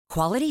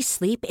Quality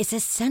sleep is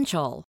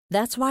essential.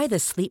 That's why the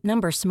Sleep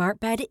Number Smart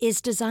Bed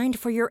is designed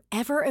for your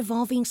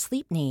ever-evolving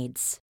sleep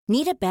needs.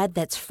 Need a bed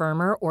that's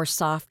firmer or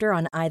softer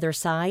on either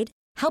side?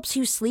 Helps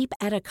you sleep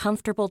at a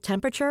comfortable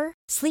temperature?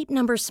 Sleep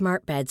Number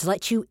Smart Beds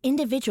let you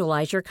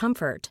individualize your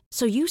comfort,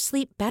 so you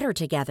sleep better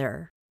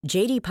together.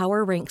 J.D.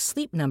 Power ranks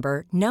Sleep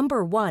Number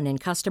number 1 in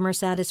customer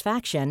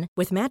satisfaction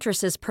with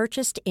mattresses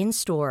purchased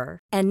in-store.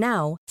 And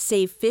now,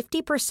 save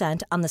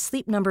 50% on the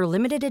Sleep Number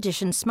Limited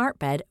Edition Smart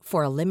Bed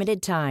for a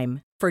limited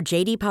time. For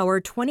J.D. Power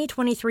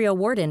 2023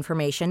 award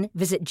information,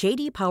 visit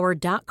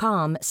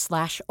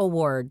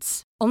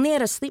jdpower.com/awards. Only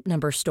at a Sleep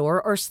Number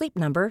store or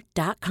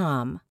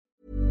sleepnumber.com.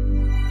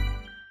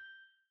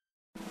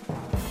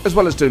 As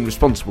well as doing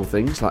responsible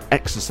things like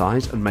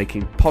exercise and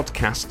making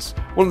podcasts,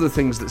 one of the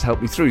things that's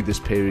helped me through this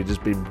period has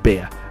been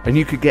beer. And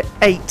you could get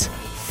 8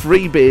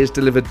 free beers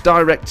delivered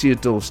direct to your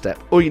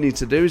doorstep. All you need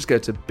to do is go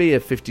to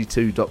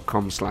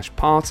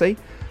beer52.com/party.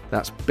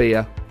 That's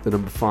beer, the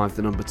number 5,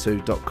 the number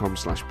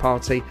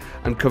 2.com/party,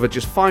 and cover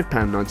just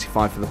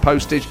 £5.95 for the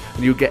postage,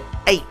 and you'll get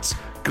 8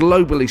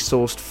 globally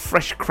sourced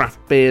fresh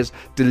craft beers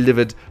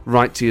delivered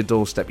right to your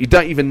doorstep. You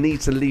don't even need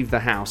to leave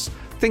the house.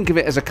 Think of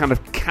it as a kind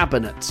of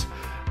cabinet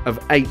of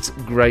 8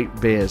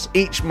 great beers.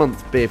 Each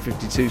month, Beer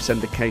 52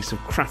 send a case of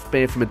craft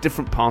beer from a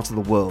different part of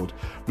the world.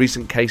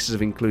 Recent cases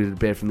have included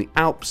beer from the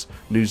Alps,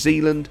 New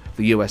Zealand,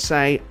 the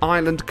USA,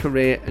 Ireland,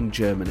 Korea and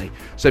Germany.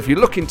 So if you're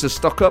looking to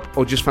stock up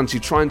or just fancy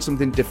trying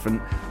something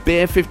different,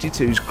 Beer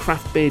 52's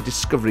Craft Beer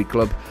Discovery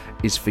Club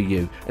is for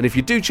you. And if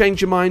you do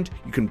change your mind,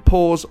 you can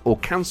pause or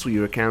cancel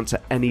your account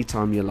at any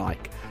time you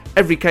like.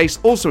 Every case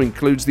also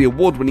includes the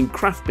award-winning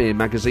craft beer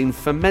magazine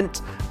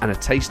Ferment and a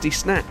tasty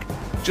snack.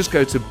 Just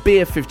go to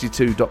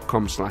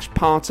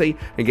beer52.com/party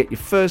and get your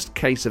first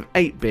case of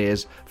 8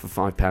 beers for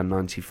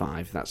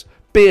 £5.95. That's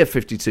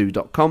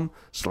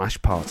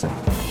beer52.com/party.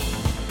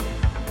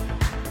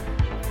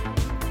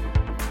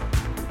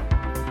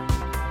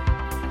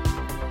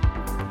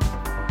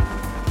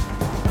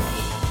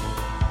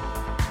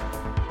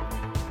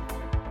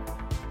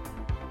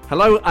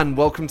 Hello and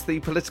welcome to the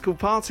Political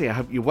Party. I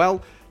hope you're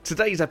well.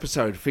 Today's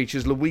episode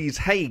features Louise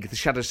Haigh, the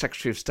Shadow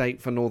Secretary of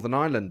State for Northern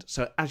Ireland.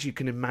 So as you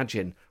can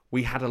imagine,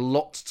 we had a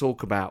lot to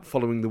talk about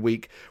following the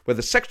week where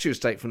the Secretary of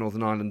State for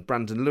Northern Ireland,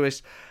 Brandon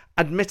Lewis,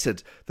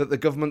 admitted that the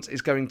government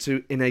is going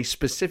to, in a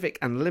specific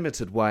and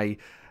limited way,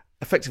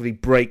 effectively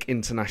break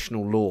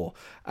international law.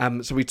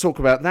 So we talk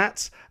about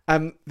that.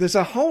 There's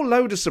a whole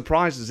load of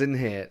surprises in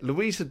here.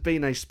 Louise had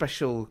been a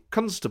special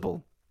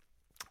constable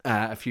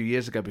a few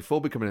years ago before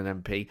becoming an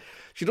MP.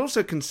 She'd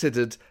also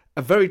considered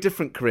a very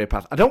different career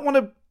path. I don't want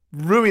to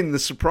ruin the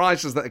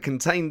surprises that are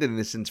contained in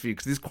this interview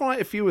because there's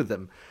quite a few of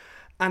them.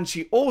 And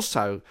she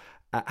also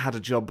had a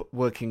job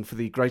working for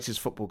the greatest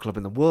football club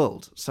in the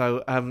world.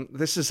 So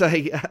this is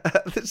a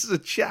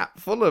chat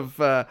full of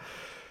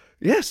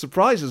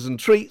surprises and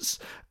treats.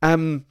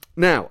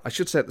 Now, I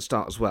should say at the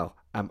start as well,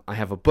 I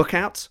have a book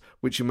out,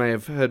 which you may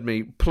have heard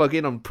me plug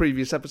in on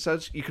previous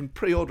episodes. You can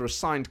pre-order a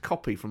signed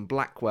copy from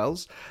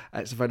Blackwell's.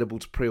 It's available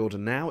to pre-order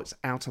now. It's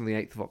out on the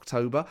 8th of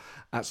October.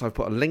 So I've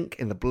put a link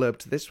in the blurb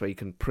to this where you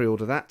can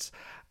pre-order that.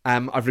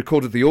 I've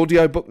recorded the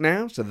audio book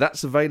now, so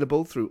that's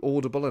available through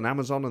Audible and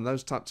Amazon and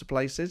those types of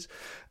places.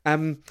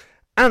 And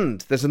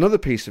there's another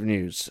piece of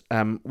news,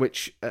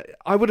 which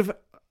I would have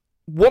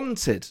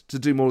wanted to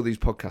do more of these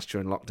podcasts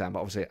during lockdown, but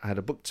obviously I had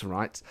a book to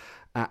write.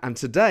 And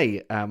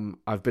today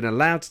I've been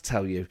allowed to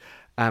tell you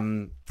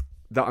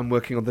that I'm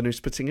working on the new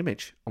Spitting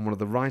Image. I'm one of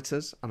the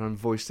writers and I'm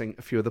voicing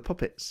a few of the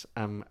puppets.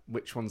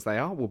 Which ones they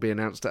are will be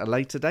announced at a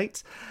later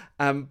date.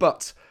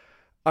 But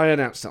I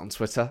announced it on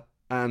Twitter.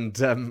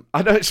 And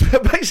I know it's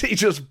basically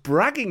just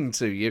bragging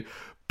to you,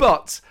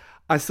 but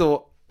I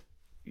thought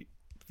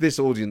this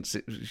audience,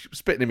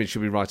 Spitting Image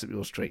should be right up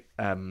your street.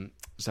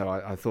 So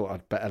I thought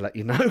I'd better let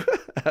you know.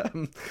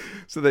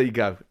 So there you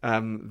go.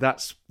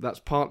 That's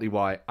partly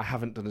why I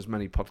haven't done as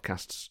many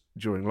podcasts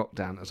during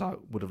lockdown as I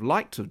would have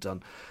liked to have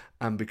done,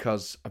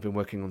 because I've been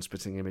working on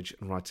Spitting Image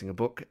and writing a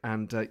book.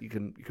 And you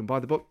can buy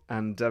the book,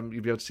 and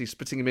you'll be able to see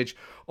Spitting Image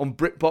on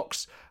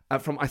BritBox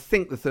from I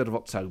think the 3rd of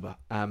October.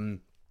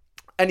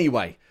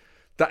 Anyway,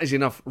 that is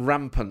enough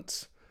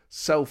rampant,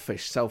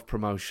 selfish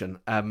self-promotion.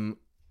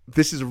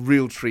 This is a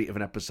real treat of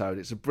an episode.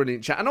 It's a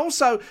brilliant chat. And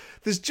also,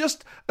 there's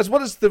just, as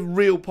well as the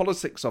real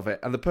politics of it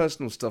and the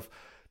personal stuff,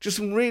 just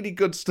some really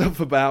good stuff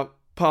about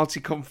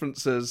party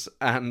conferences,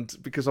 and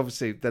because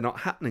obviously they're not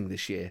happening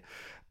this year.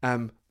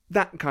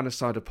 That kind of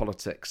side of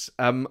politics.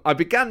 I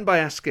began by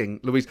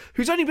asking Louise,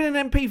 who's only been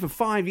an MP for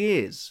 5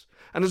 years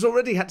and has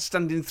already had to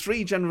stand in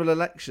 3 general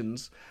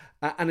elections,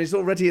 and is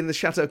already in the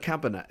Shadow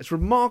Cabinet. It's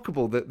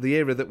remarkable that the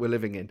era that we're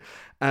living in.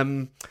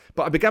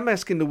 But I began by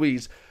asking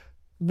Louise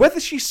whether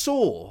she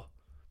saw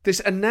this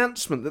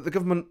announcement that the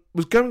government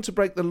was going to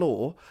break the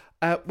law,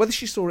 whether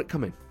she saw it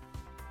coming.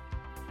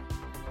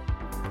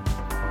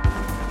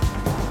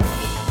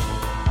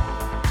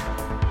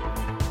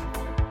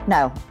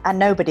 No, and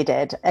nobody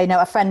did.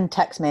 A friend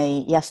texted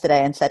me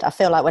yesterday and said, I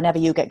feel like whenever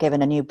you get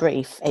given a new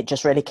brief, it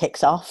just really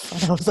kicks off.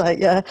 And I was like,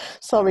 yeah,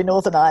 sorry,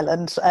 Northern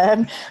Ireland.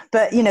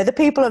 But, the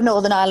people of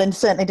Northern Ireland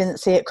certainly didn't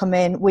see it come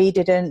in. We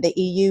didn't, the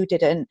EU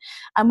didn't.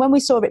 And when we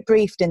saw it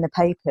briefed in the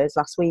papers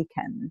last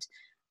weekend,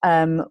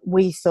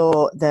 we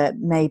thought that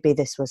maybe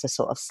this was a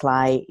sort of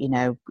slight,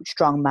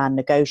 strongman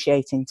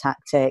negotiating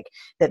tactic,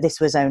 that this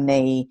was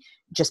only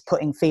just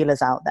putting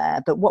feelers out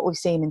there. But what we've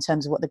seen in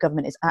terms of what the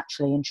government is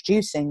actually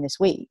introducing this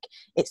week,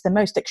 it's the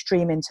most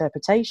extreme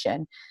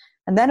interpretation.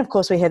 And then, of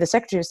course, we hear the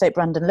Secretary of State,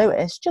 Brandon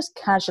Lewis, just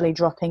casually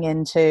dropping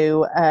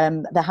into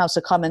the House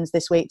of Commons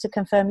this week to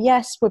confirm,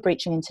 yes, we're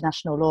breaching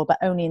international law, but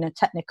only in a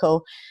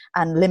technical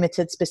and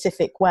limited,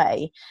 specific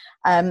way.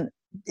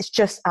 It's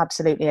just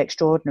absolutely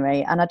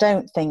extraordinary. And I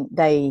don't think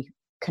they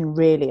can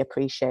really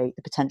appreciate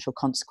the potential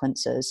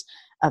consequences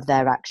of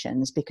their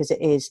actions, because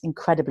it is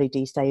incredibly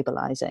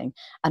destabilising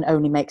and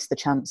only makes the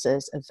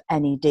chances of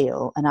any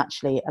deal and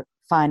actually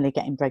finally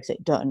getting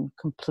Brexit done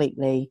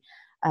completely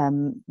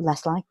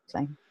less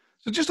likely.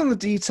 So just on the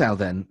detail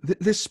then,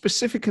 this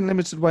specific and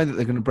limited way that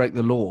they're going to break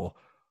the law,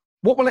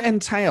 what will it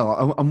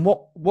entail and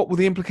what will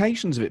the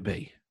implications of it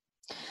be?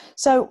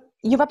 So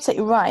you're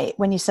absolutely right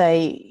when you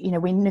say,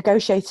 we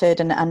negotiated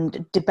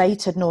and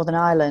debated Northern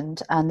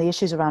Ireland and the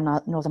issues around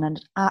Northern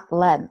Ireland at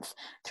length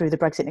through the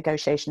Brexit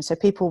negotiations. So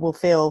people will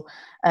feel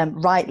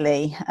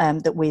rightly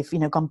that we've,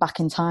 gone back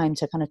in time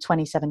to kind of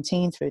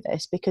 2017 through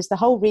this, because the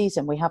whole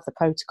reason we have the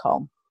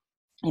protocol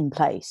in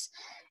place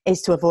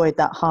is to avoid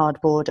that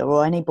hard border,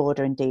 or any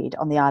border indeed,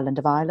 on the island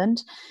of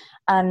Ireland.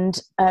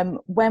 And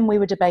when we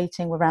were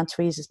debating around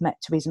Theresa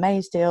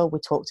May's deal, we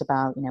talked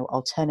about,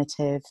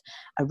 alternative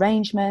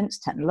arrangements,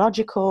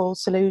 technological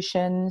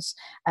solutions.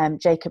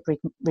 Jacob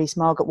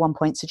Rees-Mogg at one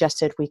point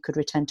suggested we could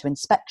return to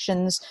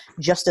inspections,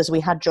 just as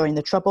we had during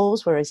the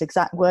Troubles, were his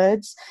exact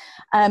words.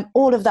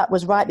 All of that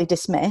was rightly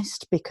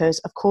dismissed because,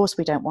 of course,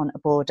 we don't want a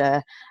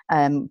border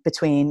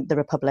between the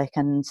Republic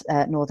and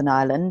Northern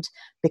Ireland,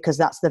 because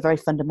that's the very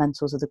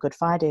fundamentals of the Good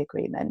Friday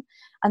Agreement.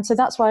 And so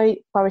that's why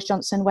Boris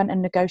Johnson went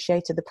and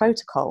negotiated the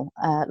protocol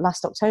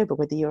last October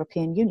with the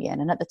European Union.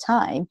 And at the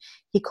time,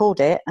 he called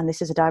it, and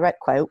this is a direct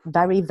quote,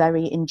 very,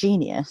 very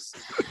ingenious.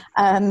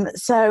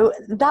 So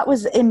that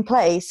was in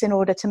place in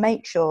order to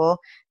make sure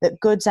that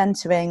goods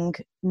entering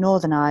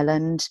Northern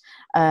Ireland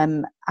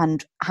and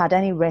had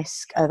any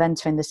risk of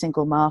entering the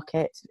single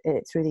market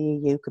through the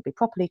EU could be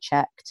properly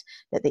checked,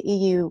 that the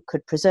EU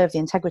could preserve the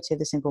integrity of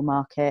the single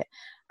market,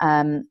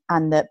 and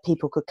that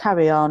people could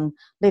carry on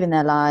living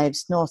their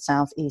lives north,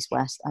 south, east,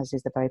 west, as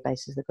is the very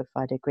basis of the Good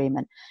Friday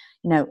Agreement.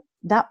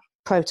 That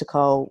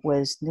protocol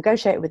was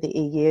negotiated with the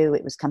EU.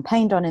 It was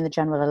campaigned on in the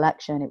general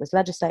election. It was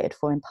legislated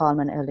for in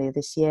Parliament earlier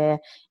this year.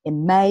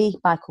 In May,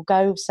 Michael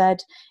Gove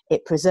said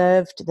it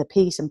preserved the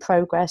peace and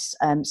progress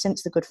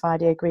since the Good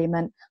Friday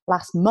Agreement.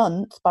 Last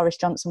month, Boris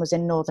Johnson was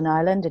in Northern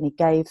Ireland and he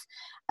gave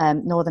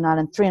Northern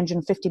Ireland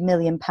 £350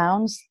 million.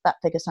 That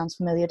figure sounds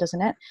familiar,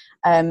 doesn't it?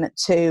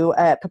 To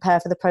prepare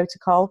for the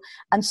protocol.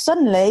 And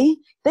suddenly,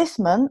 this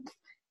month,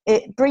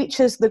 it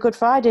breaches the Good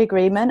Friday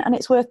Agreement and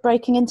it's worth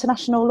breaking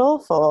international law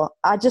for.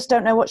 I just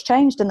don't know what's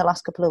changed in the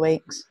last couple of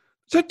weeks.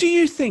 So do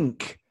you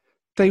think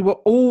they were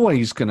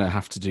always going to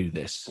have to do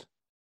this?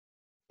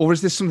 Or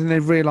is this something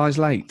they've realised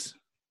late?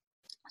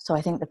 So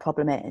I think the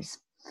problem is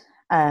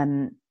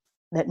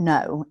that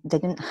no, they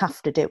didn't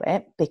have to do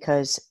it,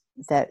 because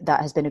that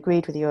has been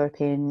agreed with the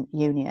European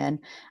Union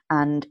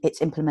and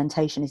its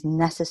implementation is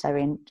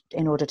necessary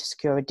in order to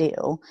secure a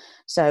deal.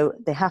 So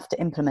they have to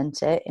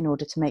implement it in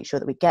order to make sure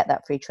that we get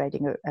that free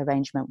trading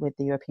arrangement with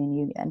the European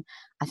Union.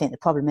 I think the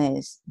problem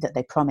is that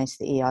they promised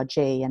the ERG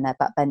and their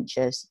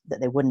backbenchers that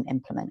they wouldn't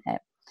implement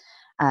it.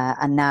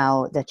 And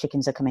now the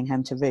chickens are coming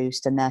home to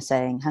roost and they're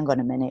saying, hang on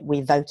a minute,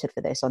 we voted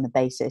for this on the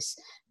basis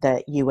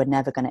that you were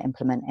never going to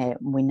implement it.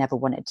 And we never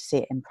wanted to see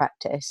it in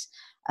practice.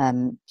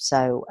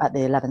 So at the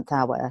 11th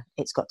hour,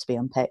 it's got to be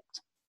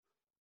unpicked.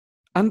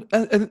 And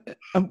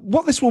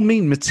what this will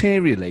mean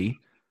materially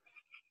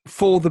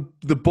for the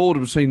border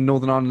between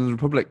Northern Ireland and the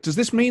Republic, does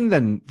this mean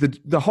then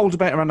the whole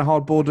debate around the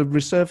hard border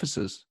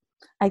resurfaces?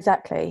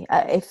 Exactly.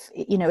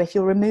 If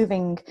you're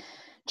removing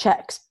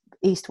checks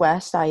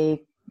east-west,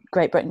 i.e.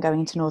 Great Britain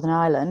going into Northern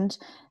Ireland,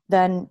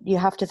 then you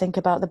have to think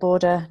about the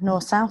border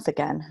north-south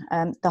again.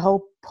 The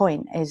whole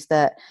point is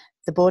that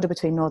the border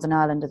between Northern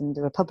Ireland and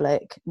the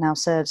Republic now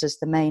serves as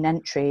the main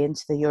entry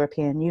into the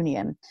European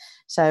Union.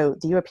 So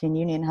the European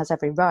Union has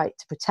every right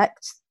to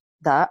protect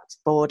that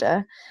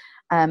border.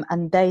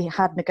 And they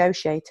had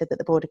negotiated that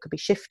the border could be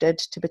shifted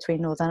to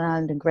between Northern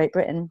Ireland and Great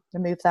Britain.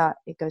 Remove that,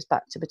 it goes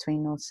back to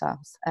between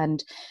north-south.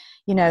 And,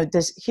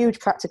 there's huge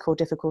practical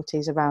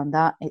difficulties around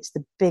that. It's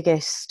the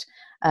biggest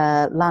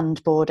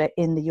land border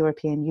in the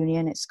European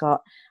Union. It's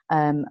got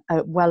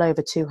well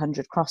over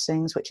 200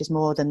 crossings, which is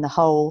more than the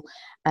whole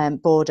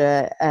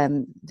border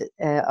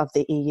of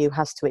the EU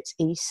has to its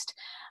east.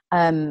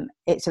 So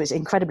it's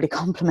incredibly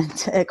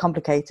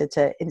complicated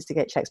to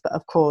instigate checks. But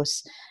of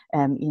course,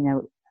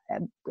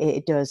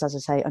 it does, as I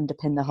say,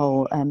 underpin the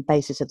whole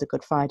basis of the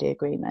Good Friday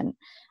Agreement,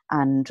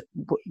 and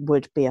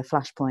would be a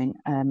flashpoint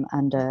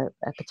and a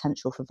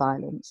potential for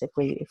violence if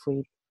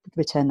we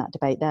return that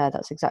debate there.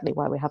 That's exactly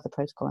why we have the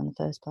protocol in the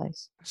first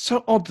place.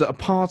 So odd that a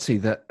party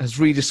that has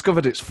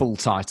rediscovered its full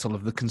title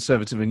of the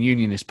Conservative and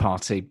Unionist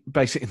Party,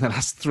 basically in the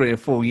last 3 or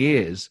 4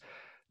 years,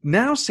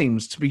 now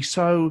seems to be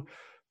so,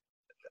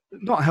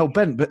 not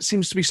hell-bent, but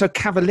seems to be so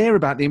cavalier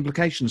about the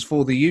implications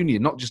for the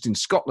Union, not just in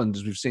Scotland,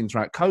 as we've seen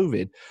throughout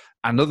COVID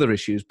and other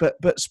issues, but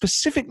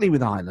specifically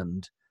with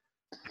Ireland.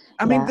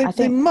 I mean,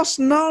 they must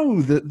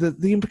know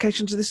that the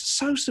implications of this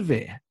are so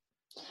severe.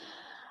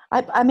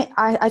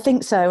 I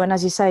think so. And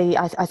as you say,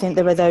 I think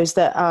there are those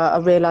that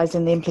are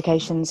realising the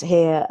implications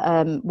here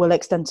will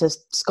extend to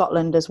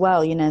Scotland as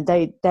well. You know,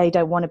 they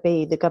don't want to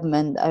be the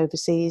government that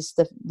oversees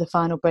the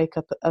final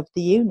breakup of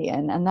the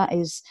Union. And that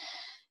is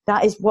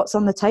what's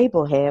on the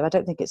table here. I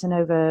don't think it's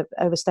an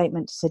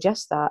overstatement to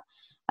suggest that.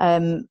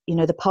 You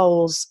know, the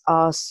polls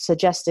are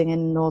suggesting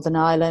in Northern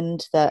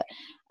Ireland that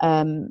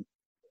a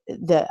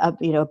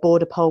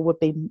border poll would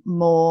be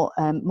more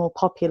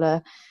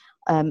popular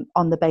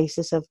on the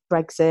basis of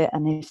Brexit,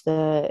 and if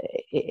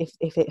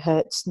it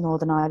hurts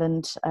Northern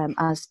Ireland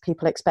as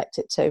people expect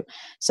it to.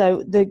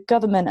 So the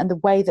government and the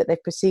way that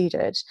they've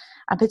proceeded,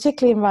 and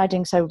particularly in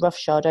riding so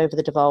roughshod over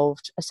the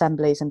devolved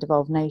assemblies and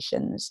devolved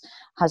nations,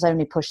 has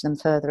only pushed them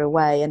further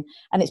away. And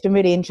it's been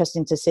really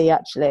interesting to see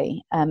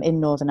actually in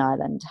Northern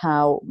Ireland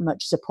how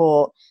much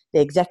support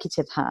the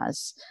executive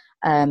has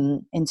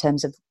in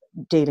terms of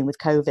dealing with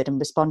COVID and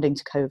responding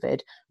to COVID,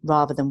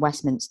 rather than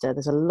Westminster.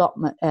 There's a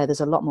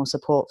lot more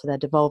support for their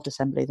devolved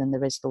assembly than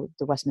there is for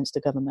the Westminster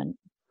government.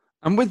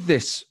 And with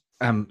this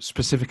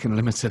specific and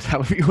limited,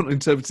 however you want to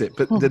interpret it,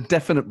 but the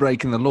definite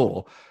break in the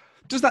law,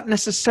 does that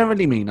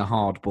necessarily mean a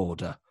hard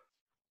border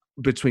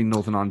between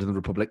Northern Ireland and the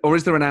Republic, or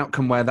is there an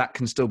outcome where that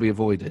can still be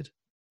avoided?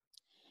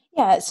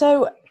 Yeah,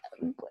 so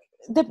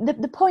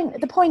the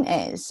point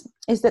is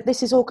that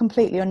this is all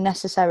completely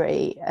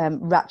unnecessary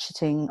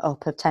ratcheting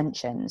up of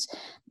tensions.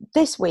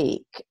 This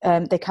week,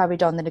 they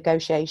carried on the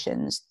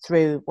negotiations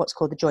through what's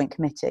called the Joint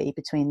Committee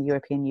between the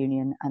European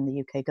Union and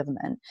the UK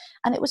government.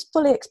 And it was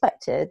fully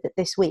expected that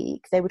this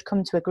week they would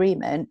come to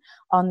agreement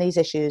on these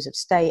issues of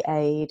state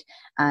aid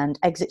and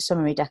exit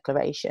summary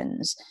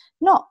declarations.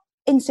 Not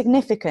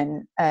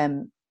insignificant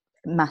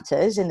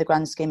matters in the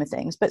grand scheme of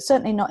things, but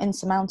certainly not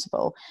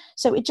insurmountable.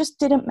 So it just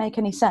didn't make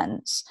any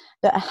sense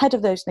that ahead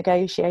of those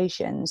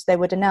negotiations, they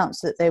would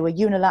announce that they were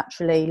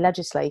unilaterally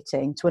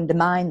legislating to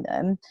undermine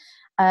them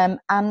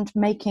and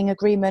making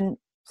agreement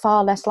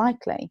far less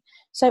likely.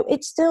 So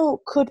it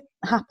still could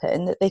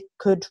happen that they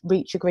could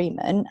reach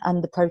agreement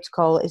and the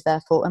protocol is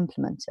therefore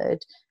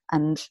implemented,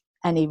 and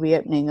any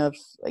reopening of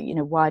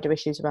wider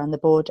issues around the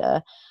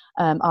border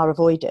are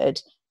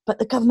avoided. But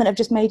the government have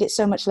just made it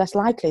so much less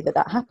likely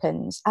that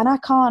happens. And I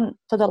can't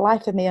for the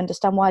life of me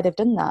understand why they've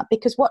done that,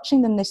 because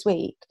watching them this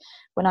week,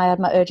 when I had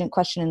my urgent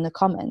question in the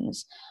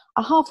Commons,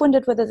 I half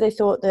wondered whether they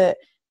thought that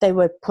they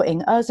were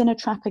putting us in a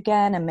trap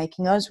again and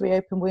making us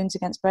reopen wounds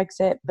against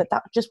Brexit. But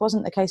that just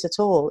wasn't the case at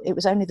all. It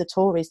was only the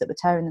Tories that were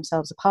tearing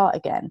themselves apart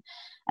again.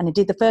 And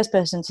indeed, the first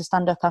person to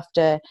stand up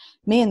after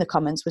me in the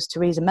Commons was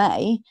Theresa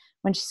May,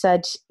 when she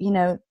said,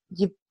 you're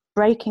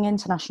breaking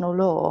international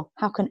law.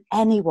 How can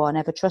anyone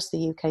ever trust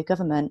the UK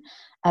government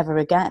ever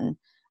again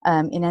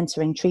in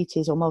entering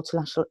treaties or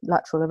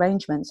multilateral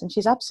arrangements? And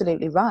she's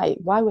absolutely right.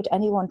 Why would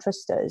anyone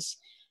trust us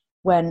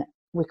when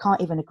we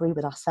can't even agree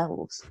with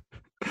ourselves?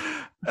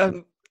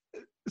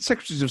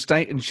 Secretaries of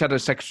State and shadow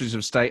secretaries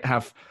of state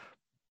have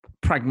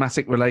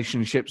pragmatic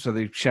relationships, so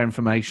they share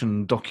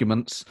information,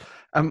 documents.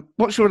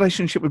 What's your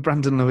relationship with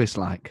Brandon Lewis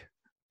like?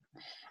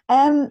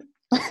 I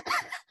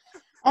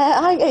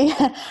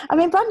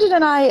mean, Brandon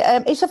and I.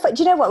 Do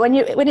you know what?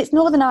 When it's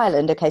Northern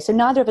Ireland, okay. So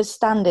neither of us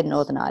stand in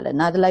Northern Ireland.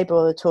 Neither Labour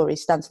or the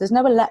Tories stand. So there's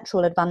no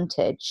electoral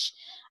advantage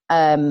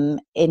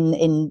in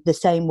the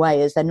same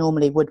way as there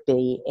normally would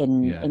be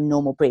in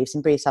normal briefs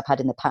I've had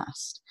in the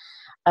past.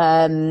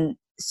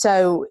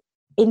 So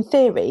in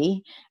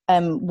theory,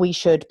 we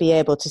should be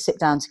able to sit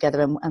down together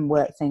and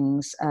work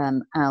things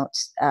out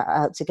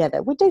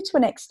together. We do to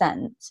an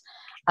extent,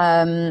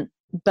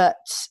 but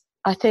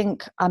I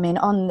think,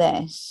 on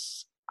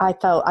this,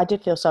 I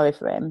did feel sorry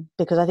for him,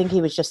 because I think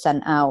he was just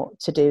sent out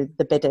to do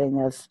the bidding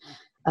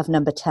of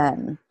number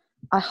 10.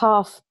 I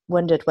half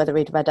wondered whether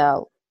he'd read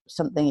out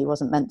something he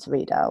wasn't meant to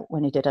read out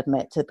when he did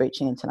admit to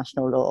breaching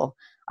international law.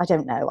 I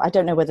don't know. I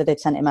don't know whether they'd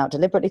sent him out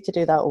deliberately to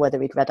do that or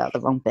whether he'd read out the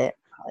wrong bit.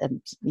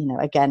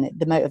 Again,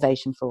 the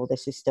motivation for all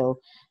this is still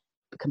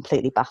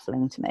completely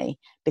baffling to me,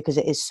 because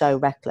it is so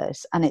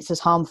reckless and it's as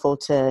harmful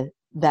to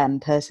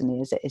them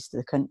personally as it is to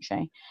the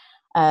country.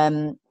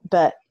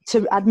 But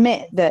to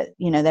admit that,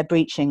 they're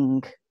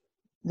breaching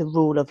the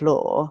rule of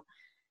law,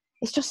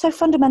 it's just so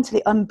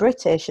fundamentally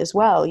un-British as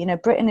well.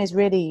 Britain is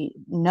really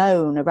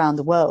known around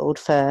the world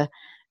for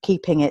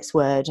keeping its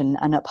word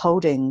and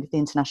upholding the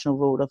international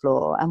rule of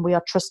law, and we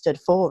are trusted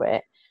for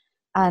it.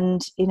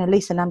 And,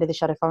 Lisa Nandy, the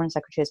Shadow Foreign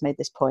Secretary, has made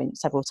this point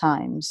several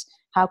times.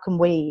 How can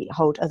we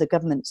hold other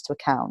governments to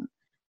account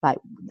like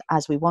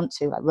as we want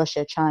to, like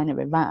Russia, China,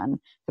 Iran,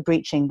 for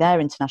breaching their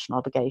international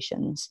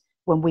obligations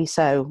when we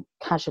so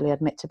casually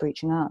admit to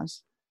breaching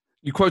ours.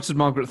 You quoted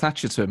Margaret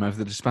Thatcher to him over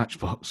the dispatch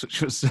box,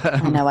 which was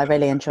I know, I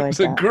really enjoyed it's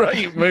that. a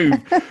great move.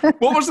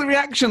 What was the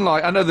reaction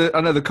like? I know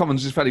the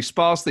Commons is fairly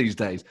sparse these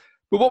days,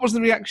 but what was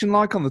the reaction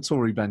like on the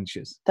Tory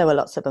benches? There were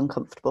lots of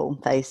uncomfortable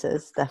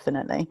faces,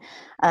 definitely.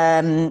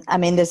 I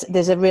mean,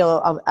 there's a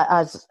real,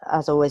 as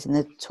always in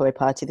the Tory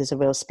party, there's a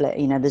real split.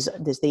 You know,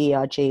 there's the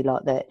ERG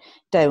lot that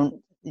don't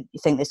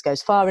think this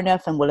goes far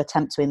enough and will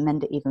attempt to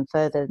amend it even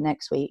further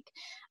next week.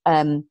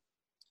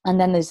 And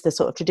then there's the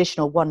sort of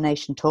traditional One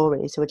Nation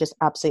Tories who are just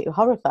absolutely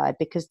horrified,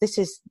 because this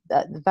is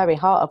at the very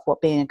heart of what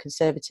being a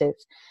Conservative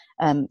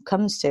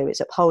comes to. It's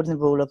upholding the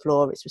rule of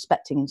law, it's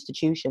respecting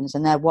institutions,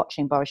 and they're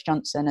watching Boris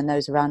Johnson and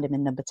those around him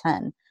in number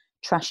 10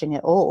 trashing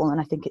it all.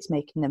 And I think it's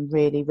making them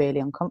really, really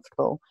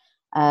uncomfortable.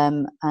 I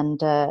mean,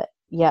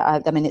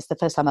 it's the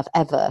first time I've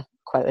ever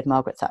quoted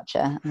Margaret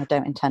Thatcher, and I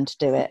don't intend to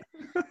do it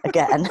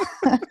again.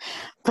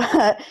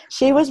 But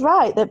she was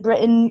right that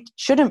Britain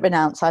shouldn't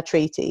renounce our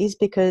treaties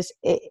because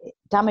it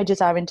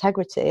damages our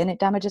integrity and it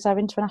damages our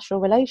international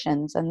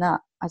relations. And that,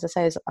 as I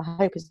say, I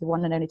hope is the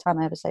one and only time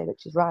I ever say that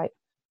she's right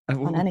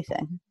on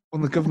anything.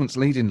 Well, the government's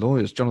leading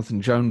lawyers,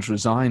 Jonathan Jones,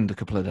 resigned a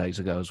couple of days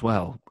ago as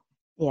well.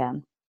 Yeah.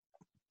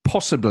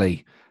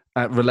 Possibly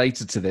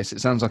related to this.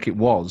 It sounds like it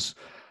was.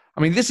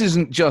 I mean, this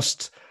isn't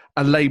just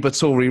a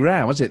Labour-Tory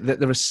row, is it? That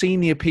there are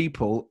senior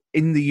people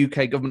in the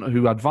UK government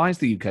who advise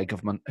the UK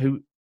government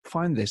who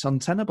find this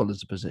untenable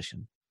as a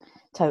position.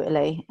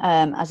 Totally.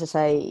 As I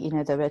say, you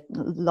know, there are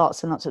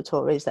lots and lots of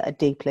Tories that are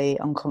deeply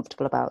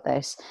uncomfortable about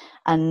this.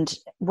 And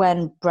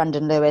when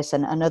Brandon Lewis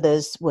and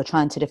others were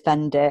trying to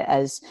defend it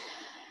as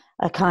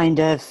a kind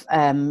of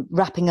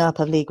wrapping up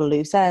of legal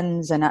loose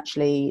ends and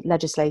actually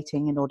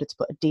legislating in order to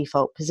put a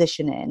default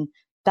position in,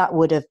 that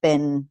would have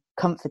been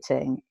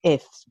comforting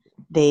if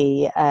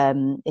the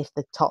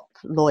top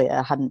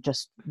lawyer hadn't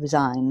just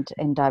resigned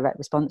in direct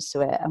response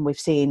to it. And we've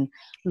seen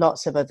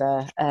lots of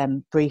other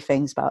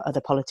briefings about other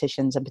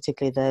politicians, and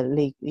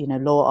particularly the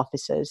law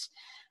officers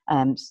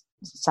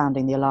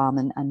sounding the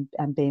alarm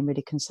and being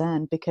really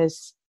concerned,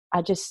 because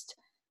it's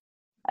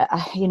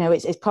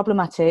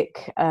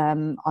problematic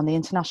on the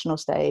international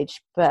stage,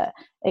 but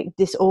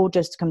this all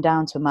just come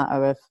down to a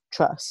matter of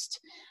trust.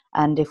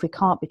 And if we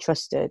can't be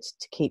trusted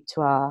to keep to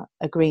our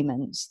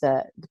agreements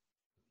that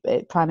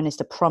the Prime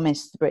Minister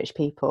promised the British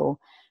people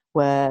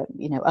were,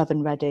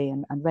 oven ready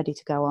and ready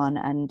to go on,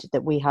 and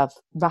that we have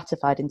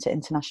ratified into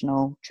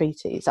international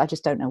treaties, I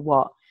just don't know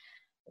what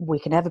we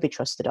can ever be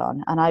trusted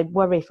on. And I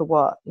worry for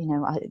what,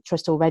 I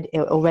trust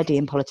already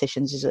in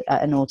politicians is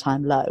at an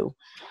all-time low.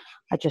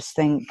 I just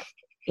think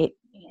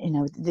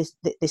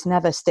this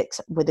never sticks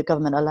with the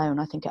government alone.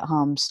 I think it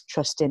harms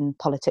trust in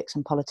politics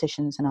and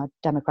politicians and our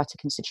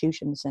democratic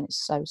institutions, and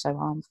it's so, so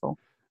harmful.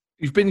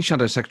 You've been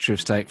Shadow Secretary of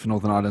State for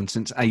Northern Ireland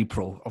since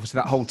April. Obviously,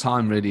 that whole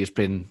time really has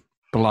been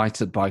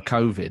blighted by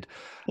COVID.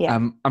 Yeah.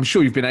 I'm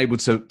sure you've been able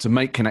to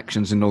make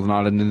connections in Northern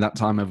Ireland in that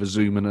time over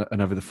Zoom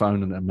and over the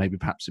phone and maybe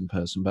perhaps in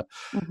person. But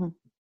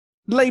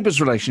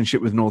Labour's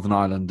relationship with Northern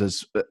Ireland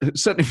has,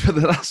 certainly for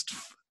the last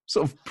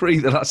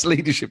the last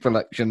leadership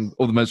election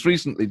or the most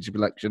recent leadership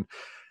election,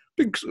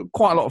 been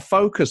quite a lot of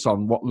focus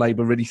on what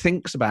Labour really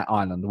thinks about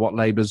Ireland, what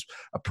Labour's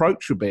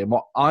approach would be, and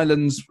what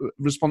Ireland's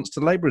response to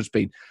Labour has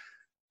been.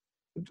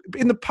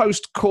 In the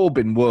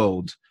post-Corbyn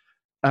world,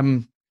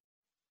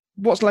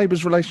 what's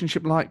Labour's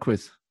relationship like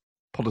with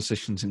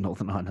politicians in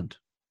Northern Ireland?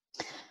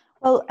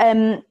 Well,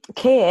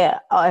 Keir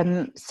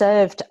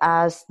served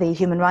as the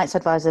human rights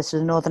advisor to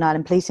the Northern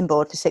Ireland Policing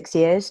Board for 6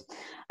 years.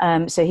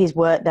 So he's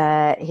worked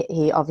there.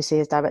 He obviously,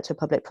 as Director of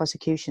Public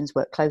Prosecutions,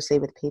 worked closely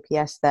with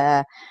PPS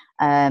there.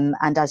 And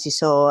as you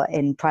saw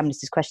in Prime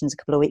Minister's questions a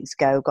couple of weeks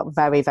ago, got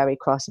very, very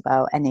cross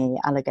about any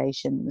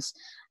allegations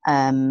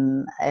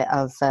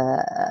of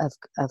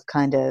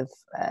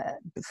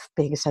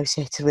being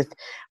associated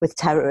with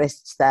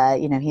terrorists there.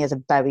 He has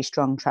a very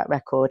strong track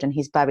record, and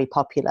he's very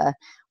popular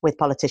with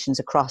politicians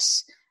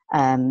across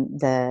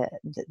the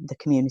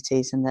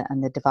communities and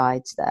the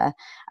divides there,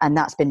 and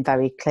that's been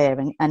very clear.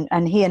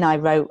 And he and I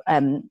wrote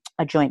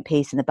a joint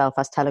piece in the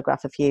Belfast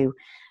Telegraph a few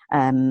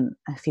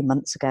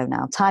months ago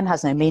now. Time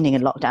has no meaning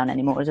in lockdown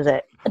anymore, does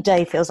it? A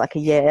day feels like a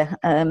year.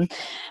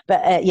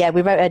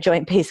 We wrote a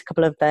joint piece a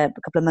couple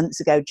of months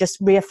ago, just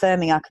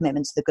reaffirming our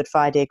commitment to the Good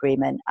Friday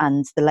Agreement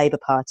and the Labour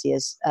Party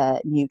as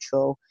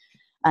neutral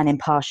and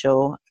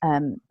impartial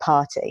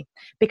party,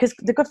 because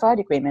the Good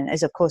Friday Agreement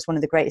is, of course, one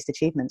of the greatest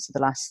achievements of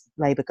the last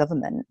Labour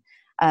government.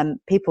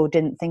 People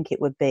didn't think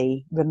it would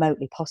be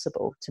remotely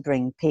possible to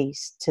bring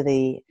peace to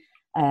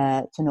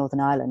Northern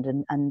Ireland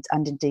and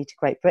indeed to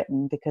Great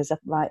Britain, because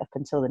right up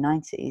until the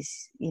 90s,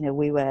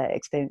 we were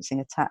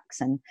experiencing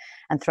attacks and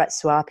threats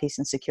to our peace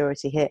and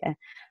security here. And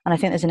I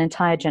think there's an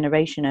entire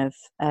generation of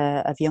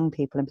young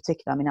people in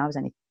particular. I mean, I was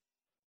only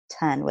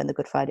 10 when the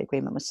Good Friday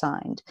Agreement was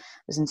signed.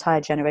 There's an entire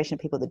generation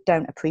of people that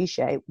don't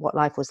appreciate what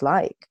life was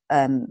like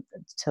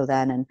till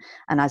then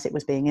and as it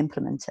was being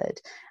implemented.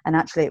 And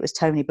actually it was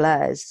Tony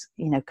Blair's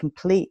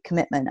complete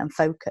commitment and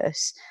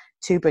focus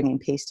to bringing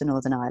peace to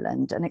Northern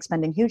Ireland and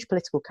expending huge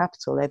political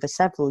capital over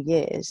several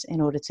years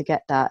in order to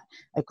get that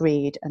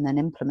agreed and then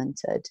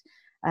implemented.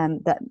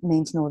 That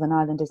means Northern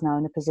Ireland is now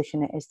in the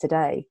position it is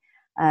today.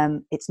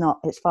 It's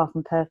far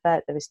from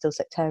perfect. There is still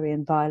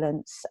sectarian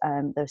violence.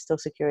 There are still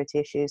security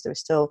issues. There is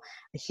still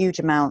a huge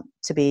amount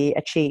to be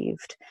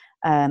achieved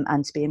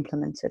and to be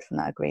implemented from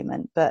that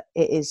agreement. But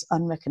it is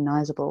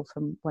unrecognisable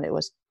from what it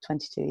was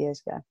 22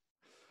 years ago.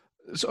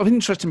 Sort of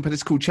interesting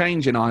political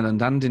change in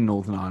Ireland and in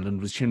Northern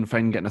Ireland with Sinn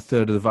Féin getting a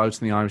third of the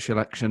vote in the Irish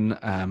election,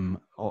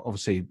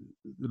 obviously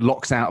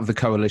locks out of the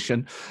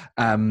coalition.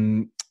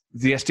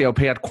 The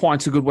SDLP had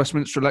quite a good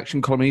Westminster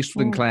election. Colm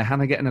Eastwood and Claire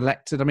Hanna getting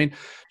elected. I mean,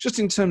 just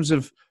in terms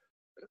of,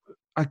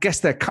 I guess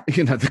they're,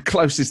 the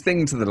closest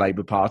thing to the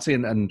Labour Party,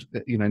 and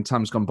in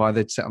times gone by,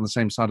 they'd sit on the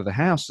same side of the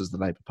House as the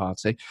Labour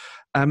Party,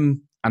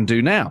 and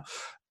do now.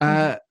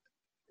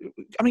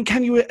 I mean,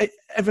 can you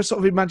ever sort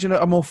of imagine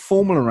a more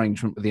formal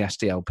arrangement with the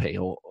SDLP,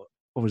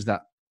 or is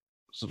that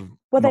sort of?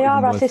 Well, they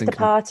are our sister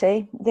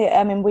party. We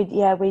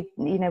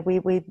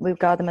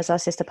regard them as our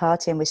sister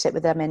party, and we sit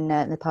with them in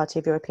the Party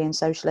of European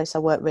Socialists. I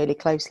work really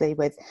closely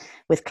with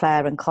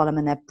Claire and Colm,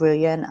 and they're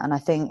brilliant. And I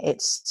think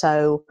it's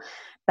so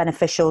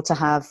beneficial to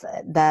have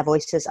their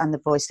voices and the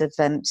voice of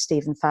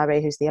Stephen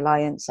Farry, who's the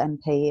Alliance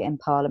MP in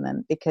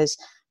Parliament, because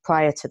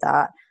prior to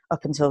that,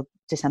 up until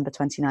December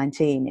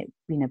 2019,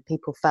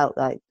 people felt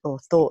like or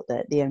thought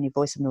that the only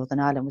voice of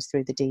Northern Ireland was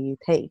through the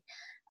DUP.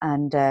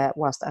 And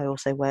whilst I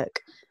also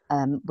work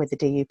with the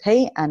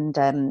DUP, and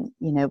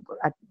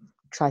I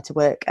try to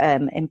work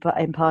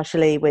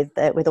impartially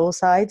with all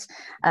sides,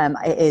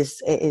 it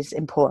is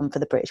important for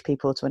the British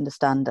people to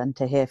understand and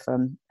to hear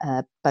from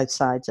both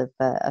sides of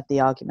the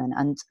argument.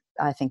 And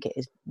I think it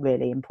is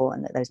really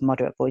important that those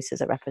moderate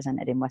voices are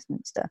represented in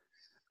Westminster.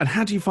 And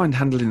how do you find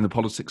handling the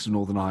politics of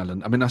Northern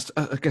Ireland? I mean, I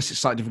guess it's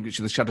slightly different because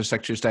you're the Shadow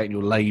Secretary of State and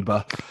you're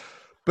Labour.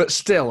 But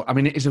still, I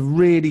mean, it is a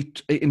really,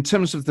 in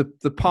terms of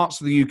the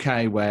parts of the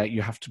UK where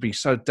you have to be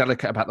so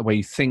delicate about the way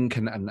you think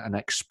and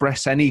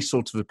express any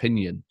sort of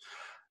opinion,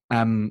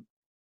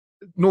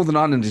 Northern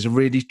Ireland is a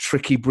really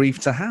tricky brief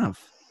to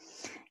have.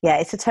 Yeah,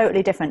 it's a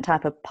totally different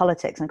type of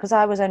politics. And because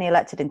I was only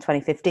elected in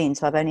 2015,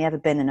 so I've only ever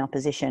been an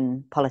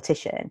opposition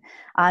politician,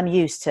 I'm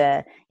used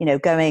to,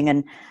 going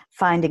and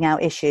finding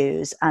out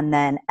issues and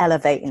then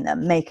elevating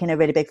them, making a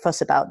really big fuss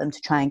about them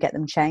to try and get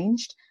them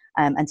changed.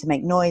 And to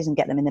make noise and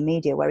get them in the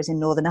media. Whereas in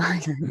Northern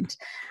Ireland,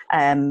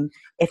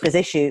 if there's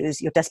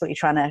issues, you're desperately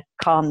trying to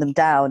calm them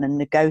down and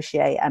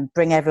negotiate and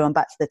bring everyone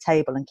back to the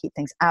table and keep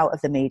things out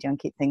of the media and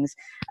keep things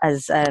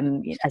as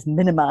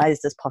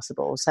minimised as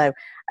possible. So,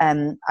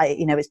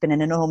 it's been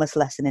an enormous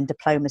lesson in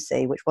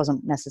diplomacy, which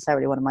wasn't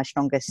necessarily one of my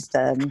strongest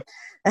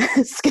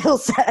skill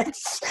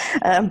sets,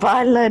 but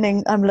I'm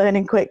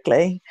learning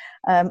quickly.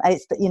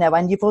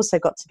 And you've also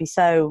got to be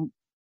so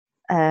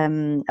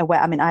aware.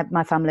 I mean,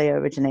 my family are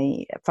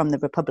originally from the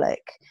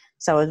Republic,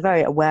 so I was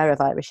very aware of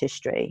Irish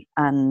history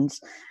and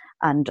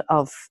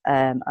of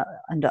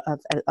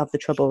the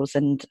troubles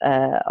and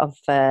of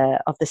the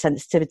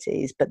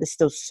sensitivities. But there's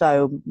still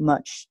so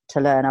much to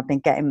learn. I've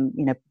been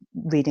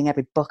reading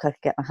every book I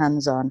could get my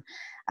hands on,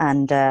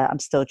 and I'm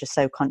still just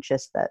so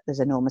conscious that there's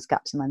enormous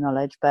gaps in my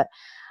knowledge. But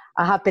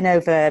I have been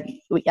over,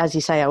 as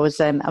you say, I was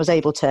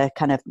able to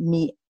kind of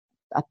meet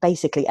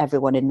basically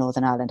everyone in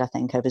Northern Ireland, I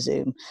think, over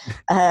Zoom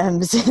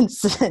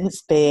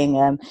since being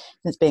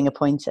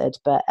appointed.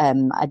 But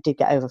I did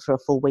get over for a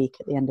full week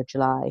at the end of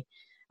July,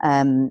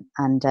 and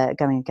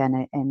going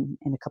again in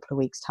a couple of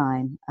weeks'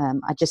 time.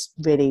 I just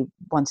really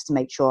wanted to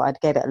make sure I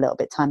gave it a little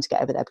bit of time to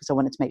get over there because I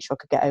wanted to make sure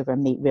I could get over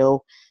and meet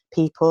real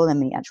people and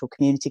meet actual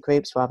community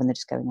groups rather than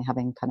just going and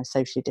having kind of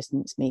socially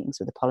distanced meetings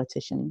with the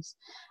politicians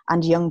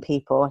and young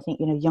people. I think,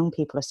 young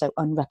people are so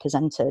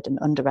unrepresented and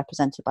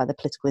underrepresented by the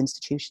political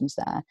institutions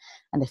there,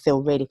 and they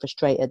feel really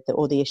frustrated that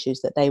all the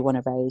issues that they want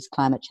to raise,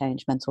 climate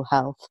change, mental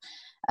health,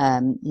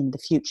 the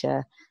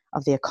future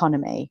of the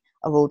economy,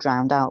 are all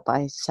drowned out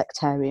by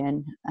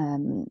sectarian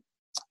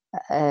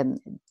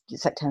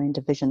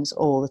divisions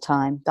all the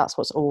time. That's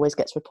what always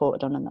gets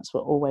reported on, and that's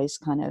what always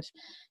kind of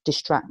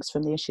distracts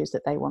from the issues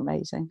that they want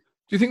raising.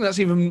 Do you think that's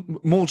even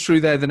more true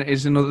there than it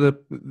is in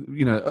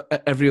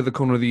every other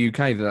corner of the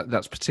UK?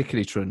 That's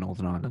particularly true in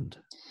Northern Ireland?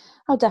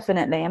 Oh,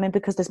 definitely. I mean,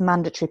 because there's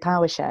mandatory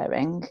power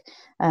sharing,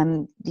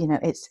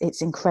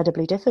 it's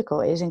incredibly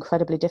difficult. It is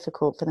incredibly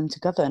difficult for them to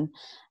govern.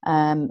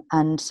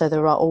 And so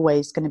there are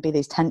always going to be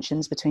these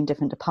tensions between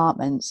different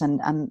departments,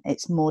 and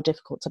it's more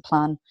difficult to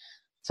plan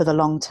for the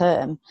long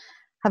term.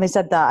 Having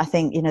said that, I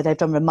think, they've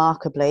done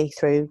remarkably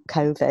through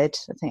COVID.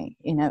 I think,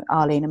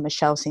 Arlene and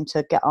Michelle seem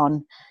to get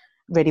on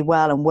really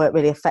well and work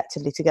really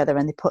effectively together,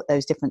 and they put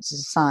those differences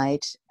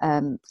aside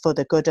for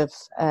the good of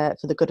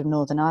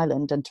Northern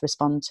Ireland and to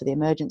respond to the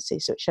emergency.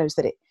 So it shows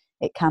that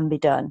it can be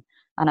done,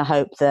 and I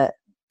hope that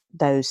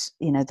those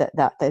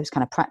that those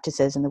kind of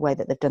practices and the way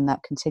that they've done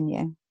that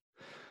continue.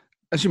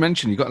 As you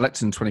mentioned, you got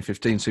elected in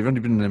 2015, so you've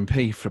only been an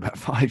MP for about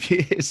 5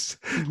 years.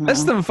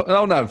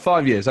 Mm-hmm.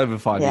 5 years, over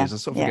 5 years. I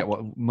sort of forget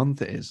what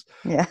month it is.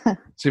 Yeah. So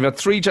you've had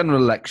 3 general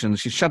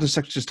elections. You're Shadow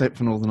Secretary of State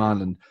for Northern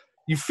Ireland.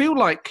 You feel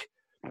like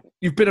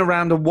you've been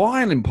around a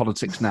while in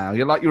politics now.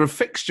 You're a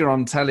fixture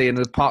on telly and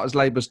as part of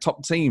Labour's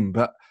top team.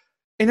 But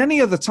in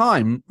any other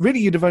time, really,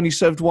 you'd have only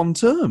served one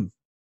term.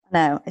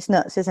 No, it's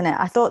nuts, isn't it?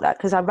 I thought that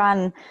because I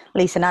ran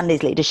Lisa and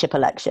Andy's leadership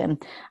election. And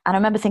I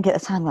remember thinking at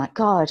the time, like,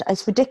 God,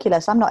 it's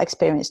ridiculous. I'm not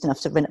experienced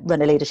enough to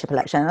run a leadership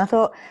election. And I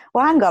thought,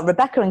 well, hang on,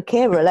 Rebecca and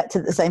Keir were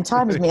elected at the same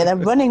time as me and they're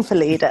running for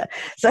leader.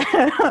 So,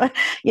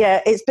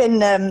 yeah, it's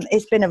been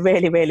a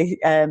really, really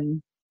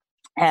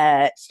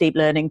steep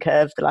learning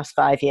curve the last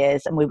 5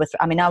 years.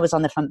 And I was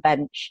on the front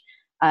bench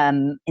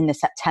in the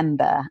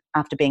September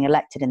after being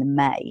elected in the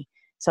May.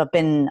 So I've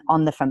been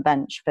on the front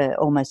bench for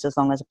almost as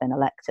long as I've been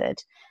elected.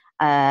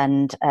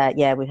 And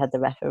we've had the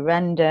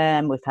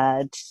referendum, we've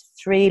had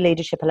 3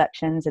 leadership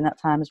elections in that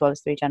time, as well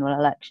as 3 general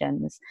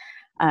elections,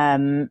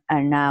 and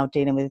now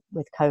dealing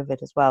with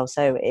COVID as well.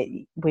 So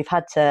we've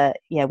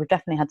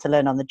definitely had to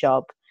learn on the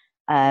job.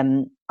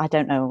 I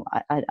don't know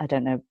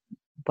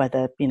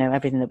whether,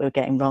 everything that we're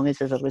getting wrong is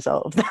as a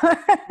result of that.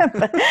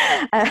 But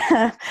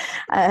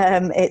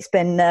it's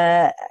been,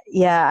 and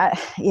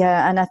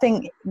I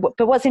think,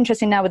 but what's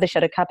interesting now with the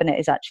shadow cabinet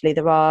is actually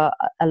there are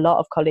a lot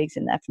of colleagues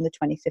in there from the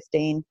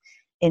 2015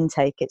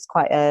 intake. It's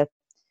quite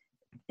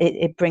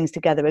it brings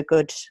together a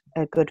good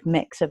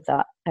mix of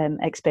that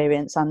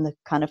experience and the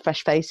kind of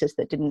fresh faces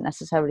that didn't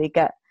necessarily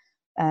get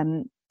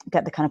the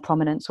kind of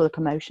prominence or the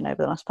promotion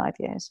over the last 5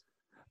 years.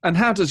 And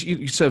how does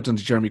you served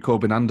under Jeremy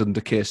Corbyn and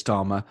under Keir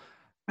Starmer?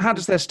 How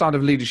does their style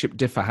of leadership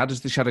differ? How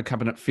does the shadow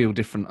cabinet feel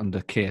different under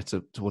Keir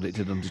to what it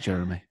did under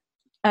Jeremy?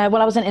 Well,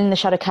 I wasn't in the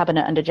shadow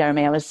cabinet under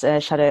Jeremy. I was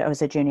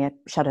a junior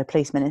shadow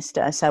police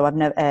minister. So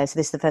so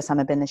this is the first time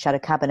I've been in the shadow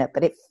cabinet.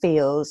 But it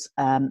feels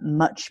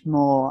much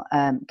more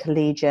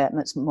collegiate,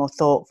 much more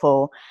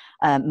thoughtful,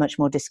 much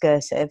more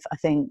discursive. I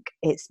think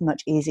it's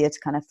much easier to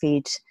kind of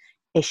feed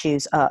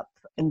issues up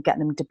and get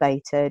them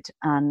debated,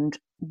 and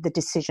the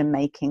decision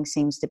making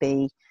seems to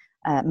be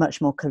much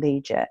more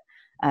collegiate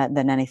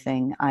than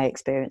anything I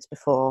experienced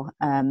before.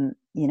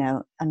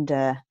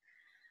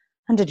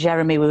 Under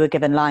Jeremy, we were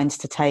given lines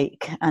to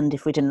take, and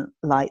if we didn't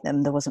like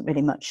them, there wasn't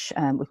really much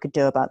we could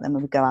do about them,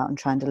 and we'd go out and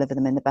try and deliver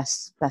them in the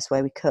best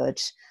way we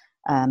could.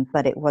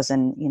 But it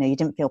wasn't, you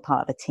didn't feel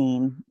part of a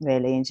team,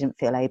 really, and you didn't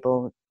feel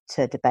able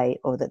to debate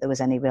or that there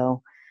was any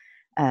real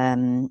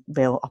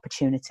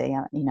opportunity.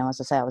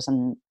 As I say, I was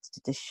on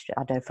the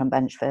shadow front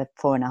bench for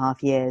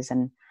 4.5 years,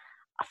 and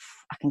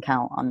I can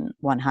count on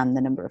one hand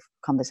the number of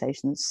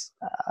conversations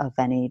of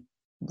any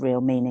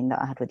real meaning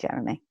that I had with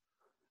Jeremy.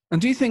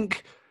 And do you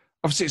think,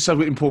 obviously it's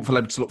so important for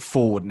Labour to look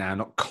forward now,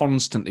 not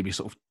constantly be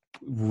sort of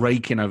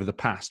raking over the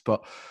past,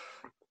 but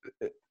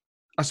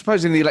I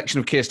suppose in the election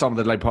of Keir Starmer,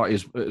 the Labour Party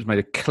has made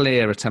a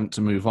clear attempt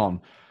to move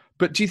on.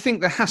 But do you think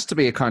there has to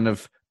be a kind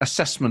of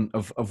assessment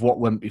of what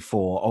went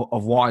before,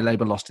 of why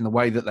Labour lost in the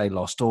way that they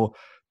lost, or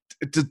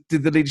did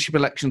the leadership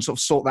election sort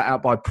of sort that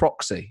out by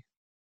proxy?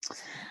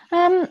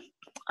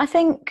 I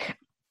think,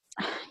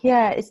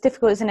 it's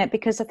difficult, isn't it?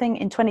 Because I think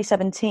in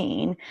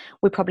 2017,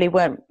 we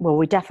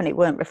definitely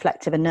weren't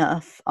reflective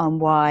enough on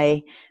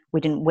why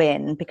we didn't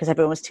win, because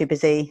everyone was too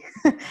busy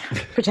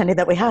pretending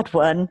that we had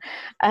won.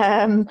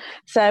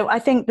 So I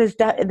think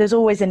there's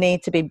always a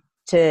need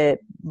to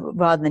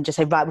rather than just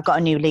say, right, we've got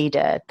a new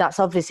leader. That's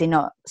obviously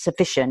not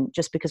sufficient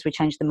just because we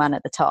changed the man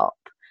at the top.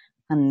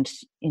 And,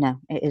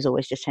 it is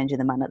always just changing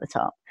the man at the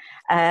top.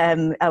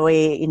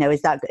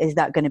 Is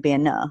that going to be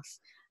enough?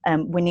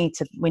 We need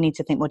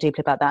to think more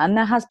deeply about that. And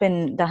there have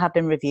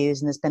been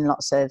reviews, and there's been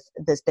lots of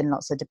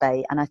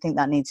debate. And I think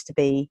that needs to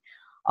be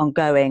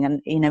ongoing.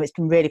 And, it's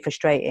been really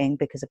frustrating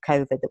because of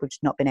COVID that we've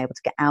just not been able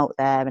to get out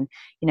there. And,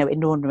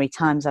 in ordinary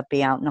times, I'd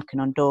be out knocking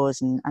on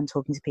doors and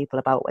talking to people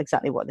about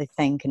exactly what they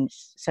think. And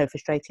it's so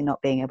frustrating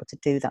not being able to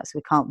do that. So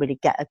we can't really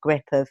get a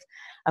grip of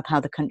how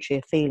the country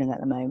are feeling at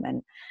the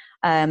moment.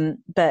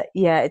 But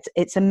yeah,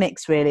 it's a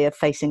mix really of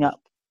facing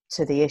up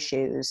to the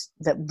issues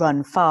that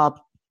run far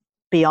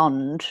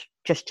beyond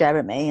just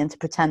Jeremy, and to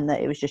pretend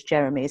that it was just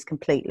Jeremy is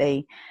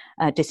completely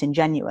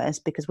disingenuous,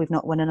 because we've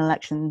not won an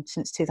election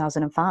since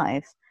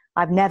 2005.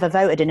 I've never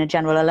voted in a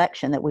general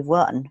election that we've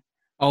won.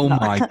 Oh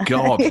my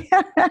God.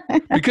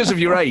 Because of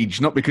your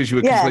age, not because you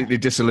were completely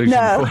disillusioned.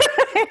 No,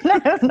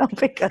 no, not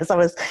because I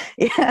was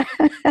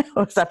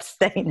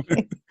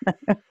abstaining.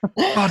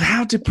 God,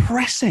 how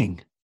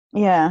depressing.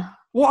 Yeah.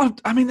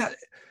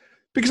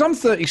 Because I'm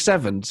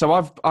 37, so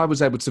I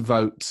was able to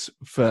vote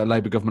for a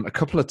Labour government a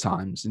couple of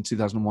times in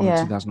 2001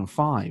 and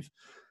 2005.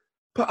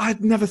 But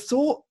I'd never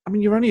thought,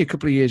 you're only a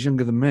couple of years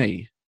younger than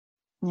me.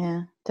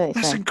 Yeah, 36.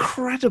 That's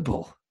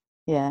incredible.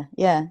 Yeah.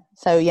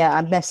 So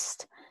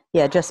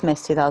just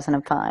missed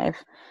 2005.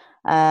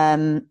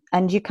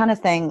 And you kind of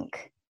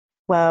think,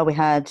 well, we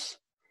had,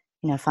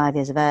 5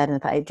 years of ed,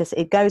 and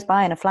it goes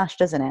by in a flash,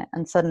 doesn't it?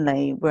 And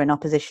suddenly we're in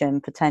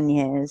opposition for 10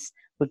 years.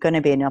 We're going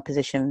to be in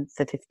opposition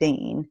for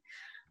 15.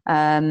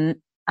 And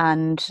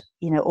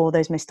all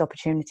those missed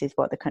opportunities,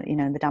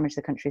 the damage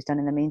the country's done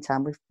in the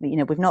meantime.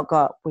 We've not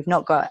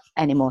got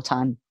any more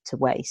time to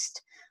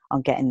waste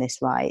on getting this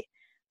right.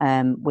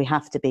 We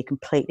have to be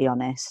completely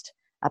honest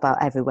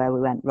about everywhere we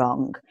went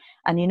wrong.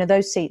 And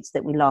those seats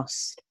that we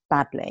lost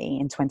badly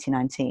in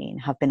 2019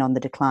 have been on the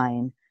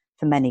decline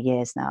for many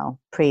years now,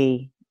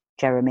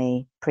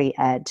 pre-Jeremy,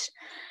 pre-Ed.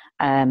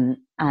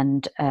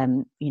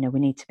 We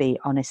need to be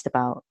honest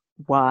about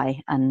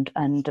why and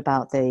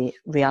about the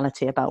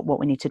reality about what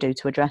we need to do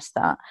to address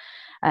that.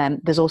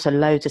 There's also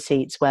loads of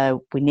seats where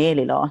we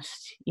nearly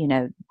lost.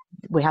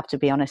 We have to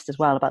be honest as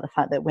well about the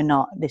fact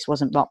that this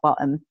wasn't rock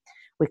bottom.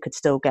 We could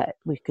still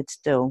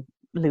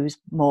lose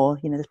more.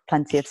 There's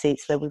plenty of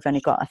seats where we've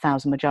only got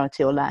 1,000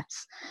 majority or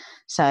less.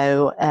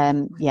 So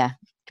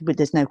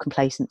there's no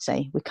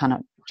complacency. We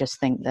cannot just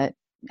think that,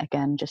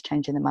 again, just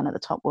changing the man at the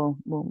top will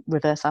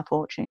reverse our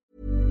fortune.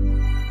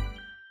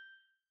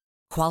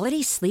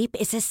 Quality sleep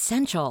is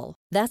essential.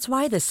 That's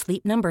why the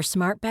Sleep Number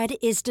Smart Bed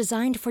is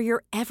designed for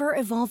your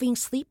ever-evolving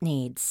sleep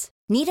needs.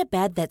 Need a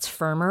bed that's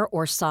firmer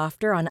or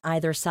softer on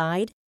either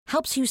side?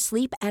 Helps you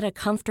sleep at a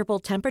comfortable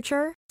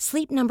temperature?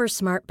 Sleep Number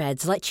Smart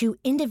Beds let you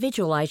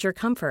individualize your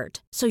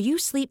comfort, so you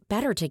sleep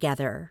better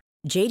together.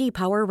 J.D.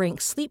 Power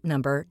ranks Sleep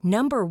Number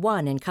number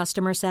 1 in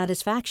customer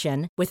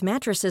satisfaction with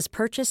mattresses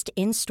purchased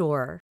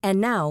in-store. And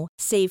now,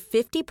 save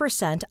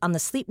 50% on the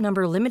Sleep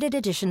Number Limited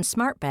Edition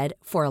Smart Bed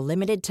for a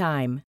limited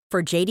time.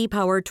 For J.D.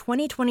 Power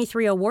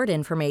 2023 award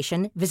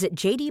information, visit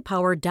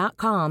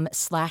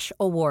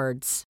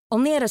jdpower.com/awards.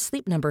 Only at a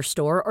Sleep Number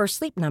store or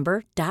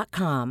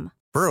sleepnumber.com.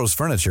 Burrow's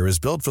furniture is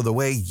built for the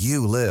way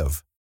you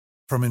live.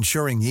 From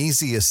ensuring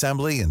easy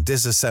assembly and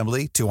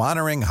disassembly to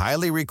honoring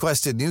highly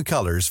requested new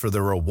colors for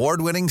their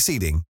award-winning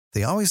seating,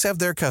 they always have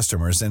their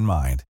customers in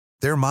mind.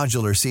 Their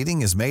modular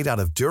seating is made out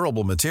of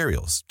durable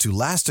materials to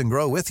last and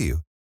grow with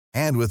you.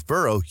 And with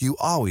Burrow, you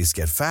always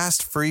get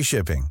fast, free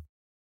shipping.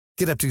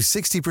 Get up to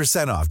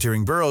 60% off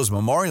during Burrow's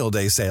Memorial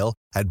Day sale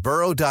at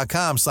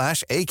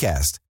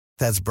burrow.com/ACAST.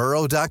 That's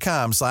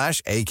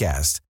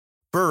burrow.com/ACAST.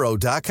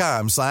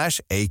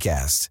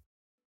 burrow.com/ACAST.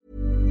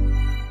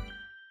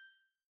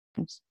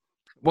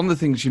 One of the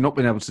things you've not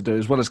been able to do,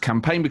 as well as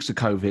campaign because of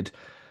COVID,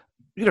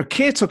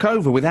 Keir took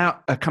over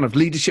without a kind of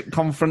leadership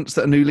conference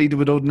that a new leader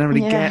would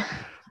ordinarily get.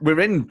 We're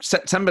in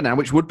September now,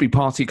 which would be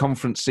party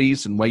conference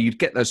season, where you'd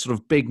get those sort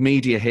of big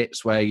media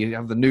hits where you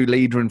have the new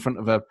leader in front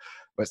of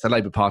it's the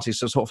Labour Party,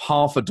 so sort of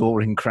half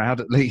adoring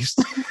crowd at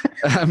least.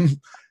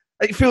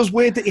 It feels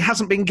weird that he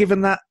hasn't been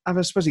given that.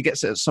 I suppose he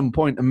gets it at some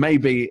point, and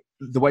maybe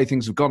the way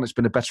things have gone, it's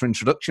been a better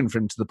introduction for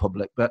him to the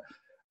public. But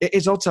it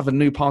is odd to have a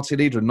new party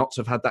leader and not to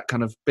have had that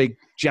kind of big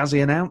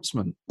jazzy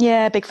announcement.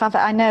 Yeah, big fan.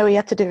 I know he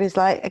had to do his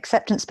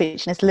acceptance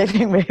speech in his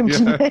living room.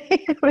 Didn't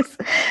he? I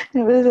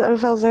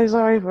felt so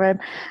sorry for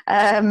him.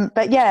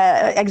 But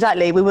yeah,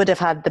 exactly. We would have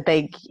had the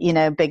big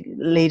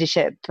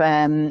leadership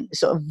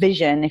sort of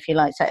vision, if you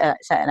like,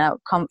 setting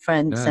out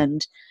conference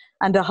and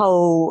a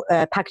whole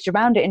package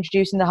around it,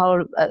 introducing the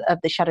whole of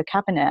the shadow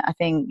cabinet. I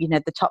think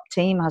the top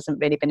team hasn't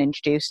really been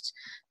introduced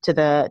to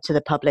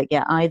the public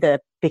yet either,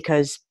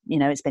 because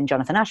it's been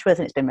Jonathan Ashworth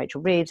and it's been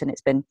Rachel Reeves and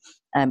it's been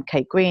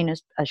Kate Green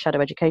as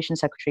Shadow Education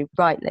Secretary,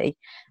 rightly,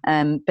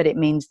 but it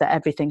means that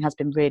everything has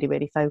been really,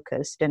 really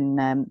focused, and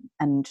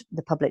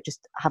the public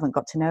just haven't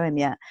got to know him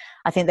yet.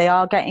 I think they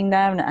are getting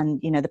there,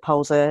 and the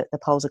polls are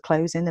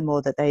closing. The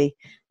more that they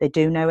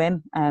do know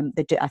him,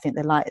 they do. I think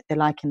they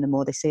like him the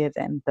more they see of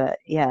him. But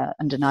yeah,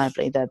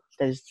 undeniably,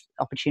 those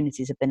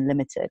opportunities have been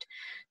limited.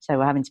 So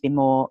we're having to be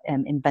more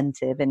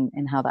inventive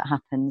in how that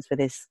happens with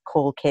this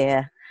call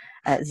Keir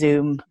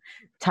Zoom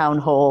town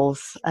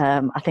halls.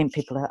 I think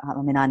people are,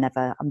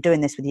 I'm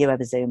doing this with you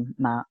over Zoom,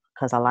 Matt,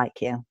 because I like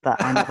you,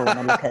 but I never want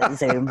to look at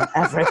Zoom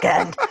ever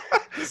again.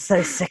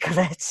 So sick of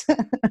it.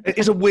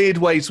 It's a weird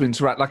way to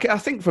interact. I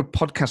think for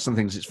podcasts and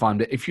things, it's fine.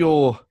 But if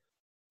you're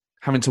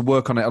having to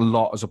work on it a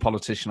lot as a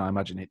politician, I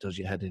imagine it does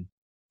your head in.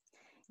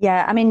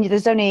 Yeah,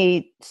 there's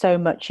only so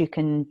much you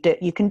can do.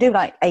 You can do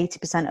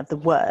 80% of the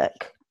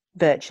work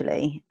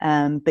virtually,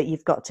 but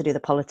you've got to do the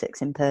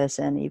politics in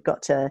person. You've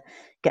got to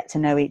get to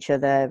know each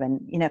other.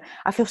 And,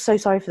 I feel so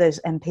sorry for those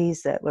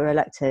MPs that were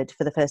elected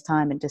for the first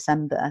time in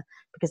December,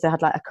 because they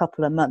had a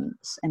couple of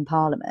months in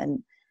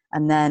Parliament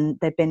and then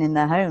they've been in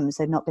their homes.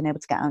 They've not been able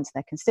to get out into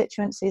their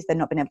constituencies. They've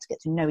not been able to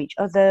get to know each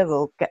other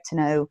or get to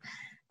know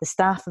the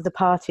staff of the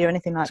party or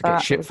anything like that.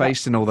 Get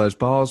shit-faced in all those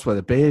bars where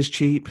the beer's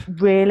cheap.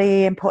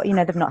 Really important.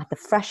 They've not had the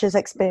freshers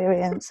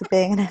experience of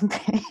being an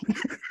MP.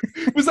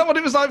 Was that what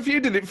it was like for you?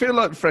 Did it feel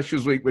like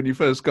Freshers' Week when you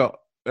first got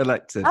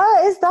elected?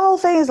 It's the whole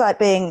thing is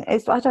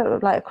I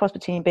don't like a cross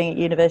between being at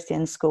university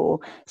and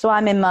school. So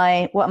I'm in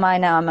what am I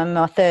now? I'm in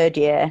my third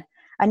year.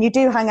 And you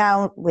do hang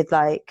out with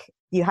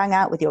you hang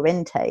out with your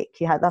intake.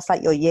 That's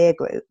your year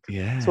group.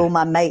 Yeah. So all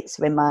my mates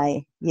are in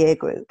my year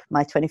group,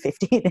 my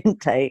 2015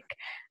 intake.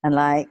 And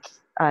I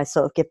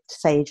sort of give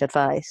sage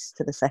advice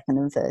to the second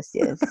and first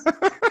years.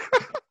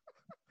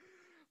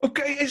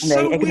 Okay, it's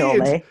so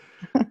weird.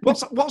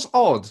 What's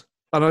odd,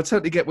 and I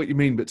totally get what you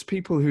mean, but to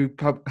people who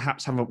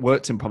perhaps haven't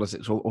worked in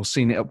politics or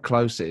seen it up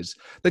close, they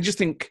just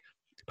think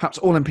perhaps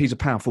all MPs are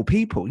powerful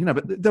people,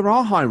 but there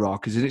are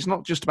hierarchies, and it's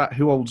not just about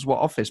who holds what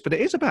office, but it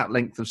is about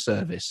length of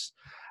service.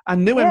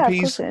 And new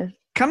MPs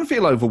can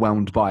feel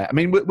overwhelmed by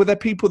it. Were there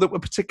people that were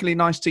particularly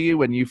nice to you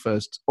when you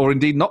first, or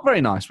indeed not very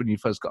nice when you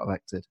first got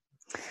elected?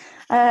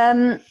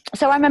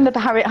 So I remember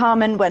Harriet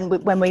Harman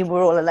when we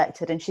were all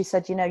elected, and she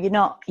said, you're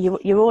all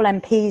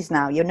MPs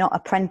now. You're not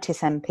apprentice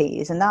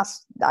MPs, and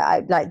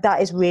that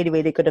is really,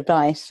 really good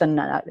advice.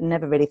 And I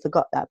never really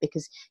forgot that,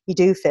 because you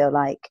do feel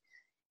like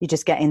you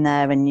just get in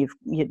there and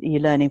you're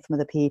learning from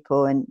other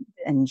people, and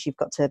you've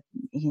got to,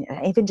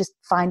 even just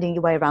finding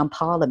your way around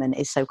Parliament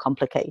is so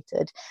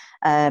complicated,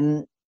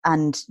 and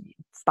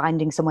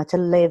finding somewhere to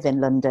live in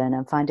London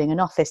and finding an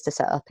office to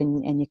set up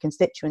in your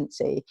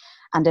constituency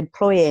and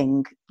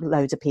employing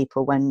loads of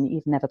people when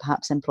you've never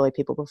perhaps employed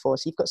people before.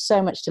 So you've got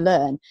so much to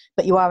learn,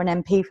 but you are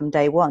an MP from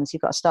day one. So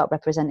you've got to start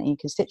representing your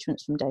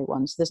constituents from day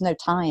one. So there's no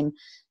time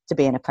to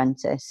be an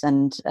apprentice,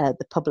 and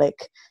the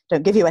public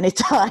don't give you any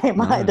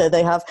time either.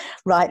 They have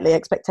rightly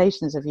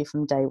expectations of you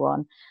from day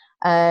one.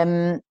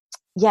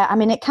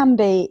 It can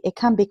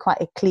be quite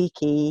a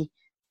cliquey,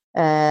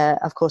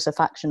 of course, a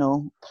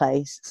factional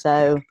place.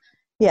 So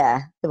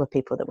yeah, there were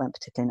people that weren't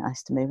particularly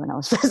nice to me when I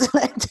was first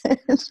elected.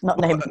 Not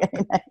naming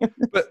any names.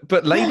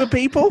 But Labour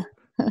people?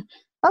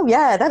 Oh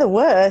yeah, they're the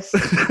worst.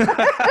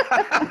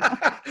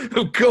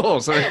 Of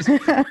course,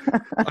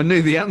 I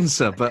knew the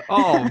answer, but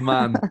oh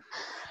man.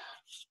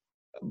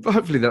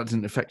 Hopefully that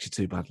didn't affect you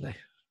too badly.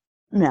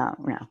 No.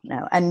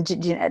 And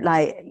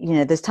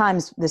there's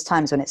times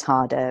when it's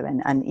harder,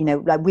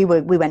 and we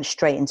went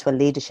straight into a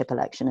leadership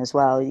election as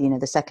well.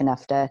 The second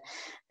after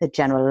the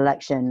general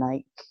election,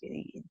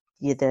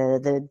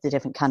 the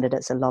different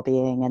candidates are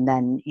lobbying, and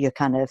then you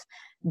kind of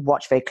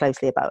watch very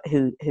closely about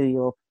who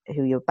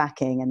you're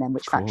backing, and then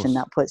which faction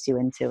that puts you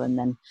into, and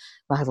then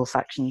rival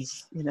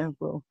factions,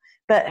 will.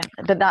 But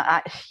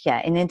that,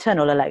 in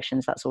internal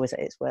elections, that's always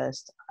at its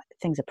worst.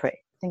 Things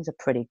are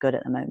pretty good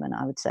at the moment,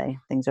 I would say.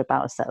 Things are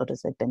about as settled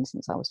as they've been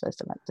since I was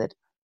first elected.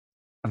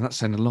 And that's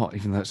saying a lot,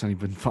 even though it's only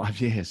been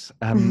 5 years.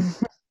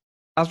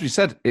 As we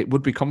said, it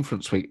would be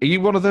conference week. Are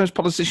you one of those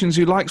politicians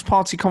who likes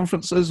party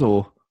conferences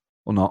or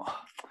not?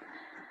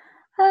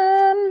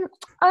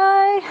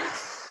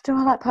 Do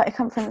I like party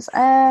conference?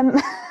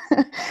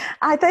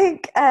 I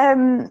think I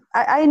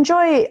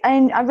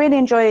really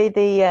enjoy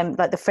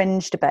the the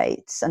fringe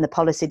debates and the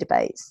policy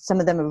debates. Some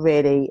of them are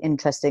really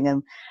interesting,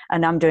 and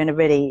I'm doing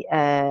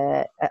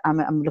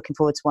I'm looking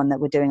forward to one that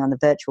we're doing on the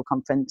virtual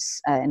conference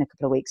in a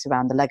couple of weeks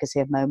around the legacy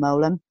of Mo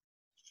Mowlam,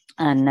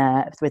 and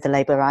with the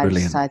Labour Irish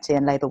Society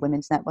and Labour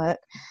Women's Network,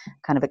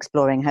 kind of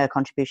exploring her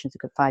contributions to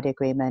the Good Friday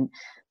Agreement,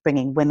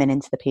 bringing women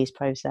into the peace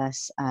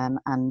process,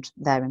 and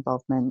their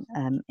involvement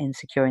in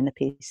securing the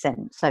peace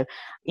since. So,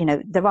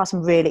 there are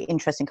some really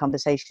interesting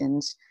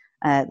conversations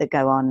that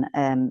go on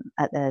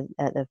at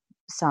the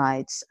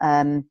sides.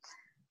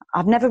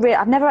 I've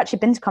never actually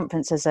been to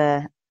conference as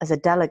a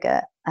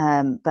delegate,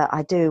 but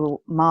I do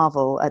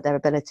marvel at their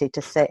ability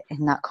to sit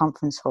in that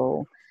conference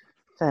hall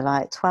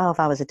for 12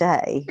 hours a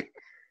day,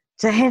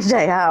 day in,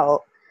 day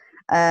out,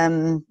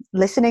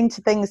 listening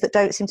to things that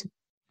don't seem to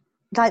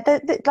like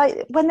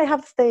when they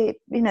have they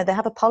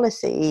have a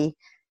policy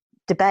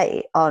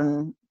debate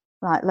on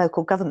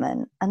local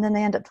government, and then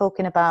they end up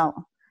talking about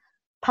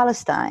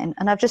Palestine,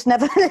 and I've just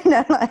never they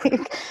never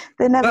seems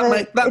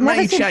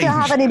to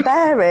have any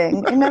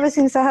bearing. It never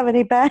seems to have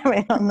any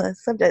bearing on the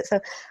subject. So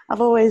I've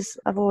always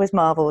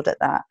marvelled at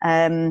that.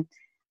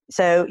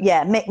 So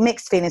yeah,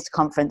 mixed feelings to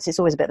conference. It's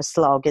always a bit of a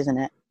slog, isn't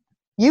it?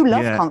 You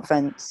love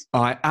conference.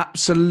 I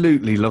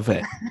absolutely love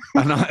it,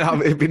 and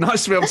it'd be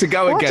nice to be able to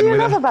go again. What do you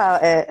love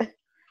about it?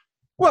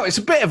 Well, it's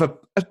a bit of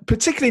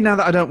particularly now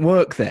that I don't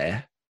work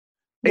there.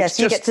 Yes,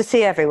 you get to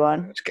see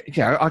everyone.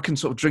 Yeah, I can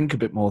sort of drink a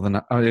bit more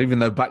than even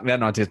though back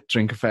then I did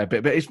drink a fair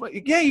bit. But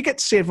you get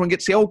to see everyone, get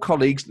to see old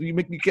colleagues, you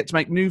get to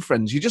make new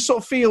friends. You just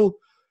sort of feel.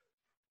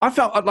 I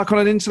felt like on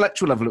an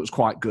intellectual level it was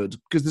quite good,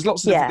 because there's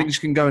lots of different things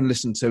you can go and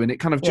listen to, and it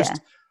kind of just. Yeah.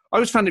 I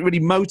always found it really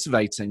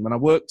motivating when I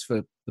worked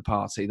for the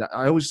party, that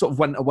I always sort of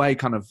went away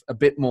kind of a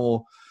bit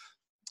more.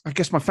 I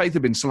guess my faith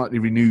had been slightly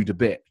renewed a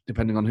bit,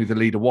 depending on who the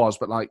leader was.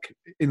 But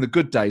in the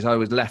good days, I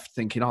always left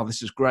thinking, "Oh,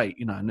 this is great,"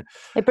 And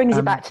it brings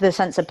you back to the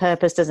sense of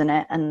purpose, doesn't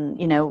it? And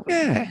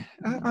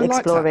I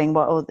exploring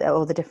what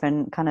all the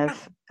different kind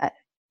of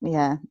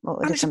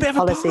it's a bit of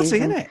a party,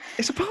 isn't it?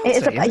 It's a party.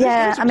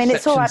 I mean,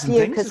 it's all right for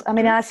you because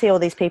I see all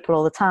these people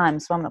all the time,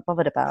 so I'm not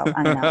bothered about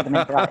hanging out with them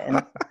in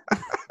Brighton.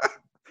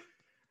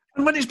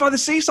 And when it's by the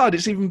seaside,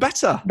 it's even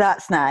better.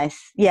 That's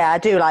nice. Yeah, I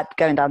do like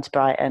going down to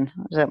Brighton.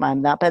 I don't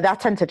mind that. But I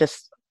tend to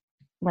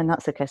when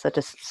that's the case, I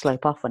just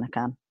slope off when I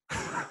can.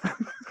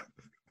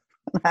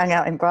 Hang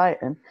out in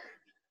Brighton.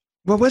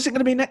 Well, where's it going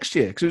to be next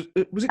year?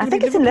 I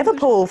think it's in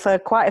Liverpool for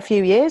quite a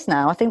few years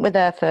now. I think we're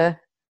there for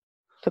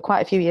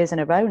quite a few years in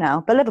a row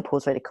now. But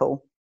Liverpool's really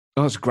cool.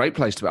 Oh, it's a great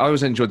place to be. I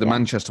always enjoyed the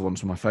Manchester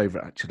ones, were my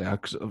favourite, actually.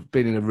 I've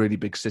been in a really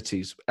big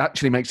cities. It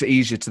actually makes it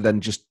easier to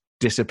then just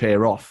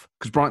disappear off,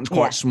 because Brighton's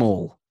quite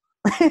small.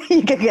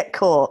 You can get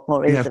caught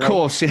more easily. Yeah, of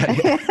course,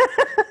 yeah.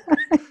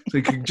 So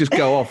you can just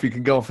go off. You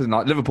can go off in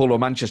Liverpool or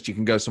Manchester. You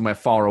can go somewhere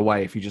far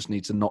away if you just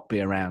need to not be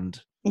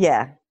around.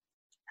 Yeah,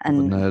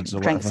 and nerds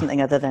or drink whatever.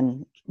 Something other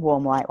than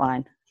warm white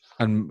wine.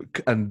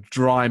 And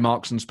dry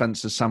Marks and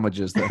Spencer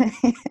sandwiches that are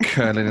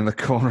curling in the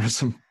corner of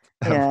some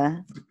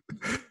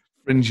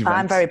Fringe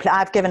events.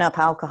 I've given up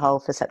alcohol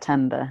for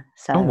September.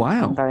 So Oh,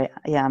 wow.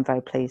 I'm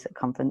very pleased that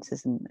conference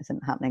isn't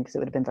happening, because it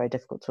would have been very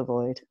difficult to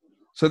avoid.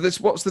 So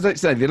what's the date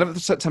today? The 11th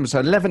of September. So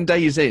 11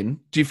 days in.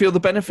 Do you feel the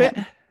benefit?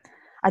 Yeah.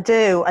 I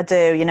do.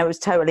 You know, it was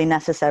totally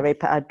necessary,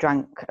 but I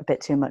drank a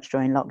bit too much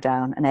during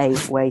lockdown and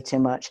ate way too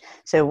much.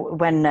 So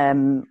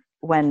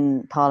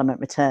when Parliament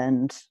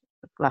returned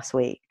last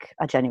week,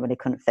 I genuinely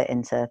couldn't fit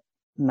into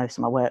most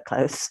of my work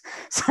clothes.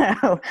 So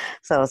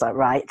I was like,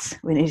 right,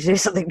 we need to do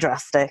something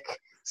drastic.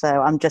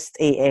 So I'm just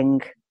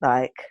eating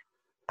like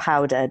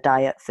powder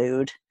diet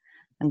food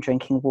and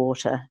drinking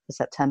water for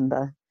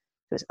September.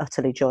 It was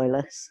utterly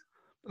joyless.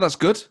 That's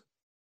good.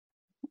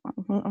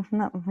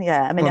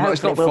 Yeah, I mean,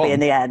 hopefully it will be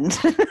in the end.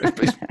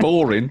 It's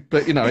boring,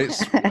 but you know,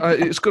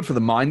 it's good for the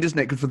mind, isn't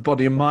it? Good for the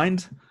body and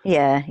mind.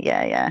 Yeah.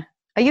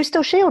 Are you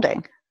still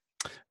shielding?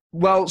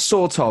 Well,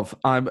 sort of.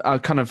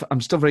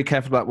 I'm still very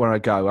careful about where I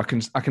go. I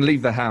can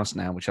leave the house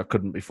now, which I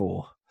couldn't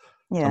before.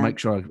 Yeah. So I make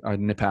sure I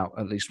nip out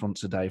at least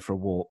once a day for a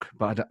walk,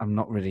 but I'm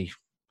not really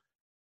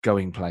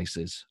going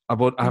places. I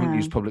haven't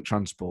used public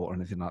transport or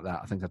anything like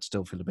that. I think I'd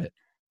still feel a bit.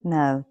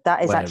 No,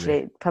 that is wary.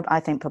 Actually, I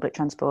think public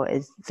transport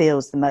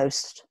feels the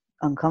most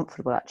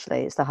uncomfortable.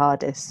 Actually, it's the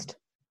hardest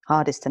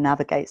to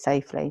navigate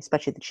safely,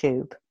 especially the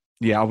tube.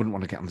 Yeah, I wouldn't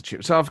want to get on the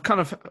tube. So I've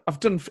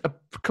done a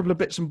couple of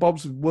bits and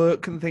bobs with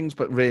work and things,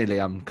 but really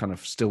I'm kind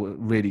of still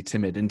really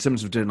timid in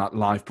terms of doing like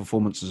live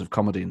performances of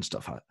comedy and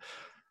stuff. I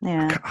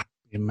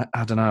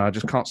don't know. I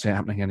just can't see it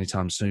happening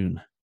anytime soon.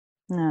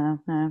 No.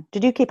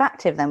 Did you keep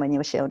active then when you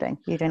were shielding?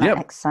 You doing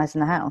exercise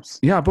in the house?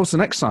 Yeah, I bought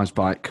an exercise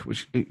bike,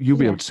 which you'll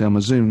be able to see on my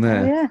Zoom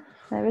there. Oh, yeah,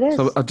 there it is.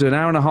 So I do an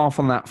hour and a half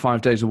on that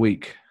 5 days a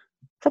week.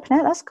 Flipping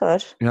it, that's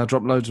good. Yeah, I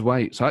dropped loads of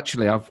weight. So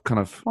actually, I've kind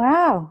of...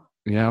 Wow.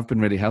 Yeah, I've been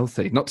really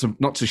healthy. Not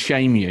to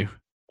shame you.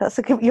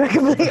 You're a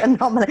complete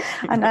anomaly.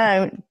 I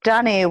know.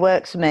 Danny, who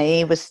works for me,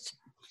 he was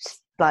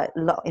like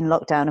in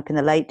lockdown up in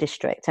the Lake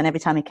District, and every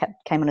time he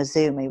came on a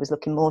Zoom, he was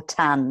looking more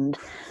tanned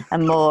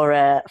and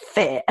more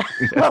fit.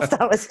 Yeah.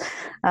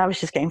 I was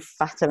just getting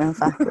fatter and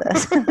fatter.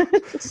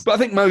 But I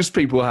think most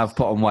people have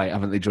put on weight,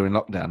 haven't they, during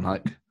lockdown?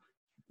 Like,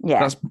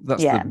 that's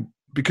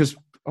because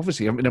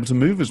obviously I haven't been able to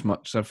move as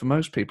much. So for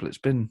most people, it's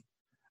been,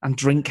 and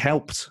drink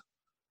helped.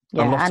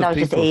 Yeah, and I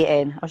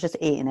was just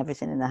eating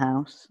everything in the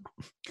house,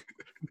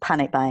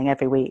 panic buying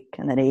every week,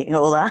 and then eating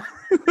all that.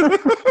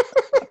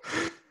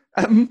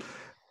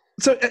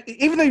 So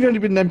even though you've only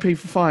been an MP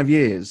for 5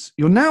 years,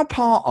 you're now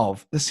part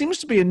of, there seems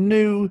to be a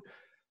new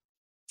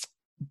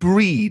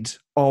breed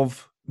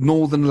of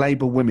Northern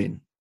Labour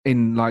women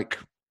in like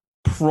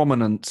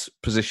prominent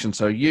positions.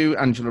 So you,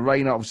 Angela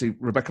Rayner, obviously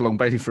Rebecca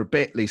Long-Bailey for a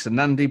bit, Lisa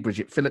Nandy,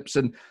 Bridget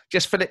Phillipson.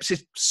 Jess Phillips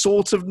is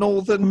sort of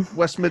Northern,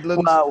 West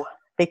Midlands. Whoa,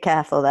 be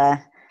careful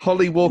there.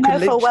 Holly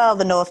Walker-Lynch. Full well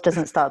the North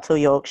doesn't start till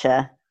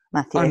Yorkshire,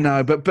 Matthew. I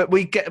know, but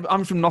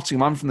I'm from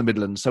Nottingham, I'm from the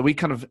Midlands, so we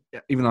kind of,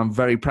 even though I'm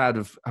very proud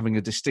of having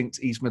a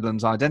distinct East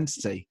Midlands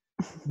identity,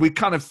 we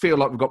kind of feel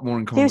like we've got more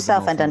in common. You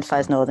self-identify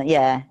as Northern,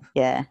 yeah.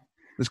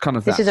 There's kind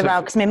of this is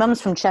around, because my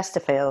mum's from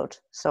Chesterfield,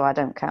 so I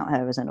don't count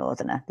her as a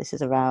Northerner. This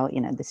is around,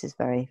 this is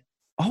very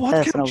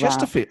I'd count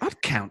Chesterfield.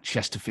 I'd count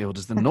Chesterfield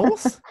as the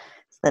North.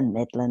 It's the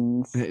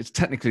Midlands. It's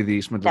technically the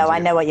East Midlands. No, I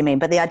know what you mean,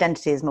 but the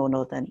identity is more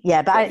Northern.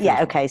 Yeah, but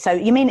okay. So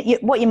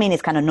what you mean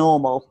is kind of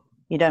normal.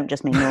 You don't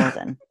just mean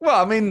Northern.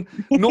 Well, I mean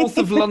north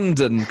of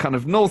London, kind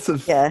of north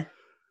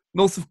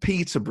of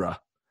Peterborough.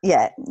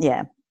 Yeah.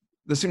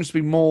 There seems to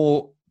be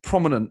more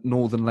prominent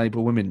Northern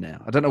Labour women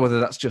now. I don't know whether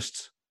that's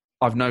just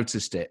I've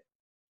noticed it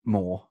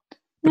more.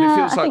 But no, it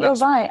feels I think you're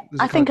right.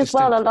 I think as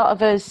well, a lot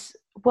of us,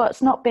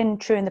 what's not been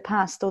true in the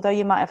past, although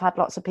you might have had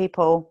lots of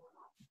people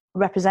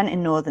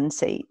representing Northern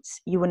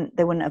seats, they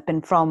wouldn't have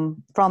been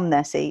from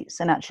their seats.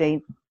 And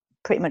actually,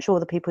 pretty much all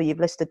the people you've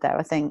listed there,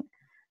 I think,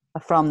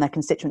 are from their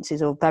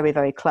constituencies or very,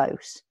 very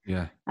close.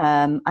 Yeah.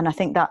 And I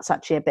think that's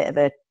actually a bit of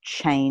a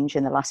change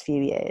in the last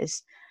few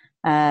years.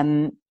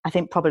 I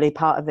think probably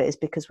part of it is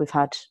because we've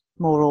had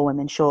more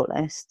all-women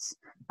shortlists,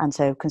 and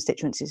so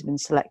constituencies have been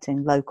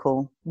selecting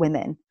local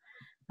women.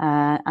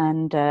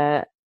 And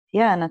I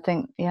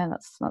think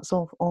that's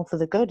all for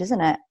the good,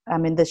 isn't it? I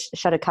mean, the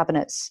shadow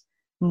cabinet's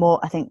more.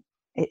 I think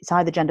it's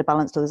either gender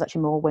balanced or there's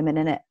actually more women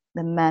in it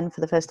than men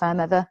for the first time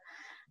ever.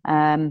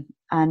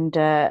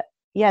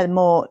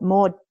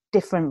 More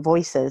different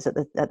voices at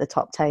the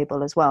top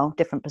table as well,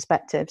 different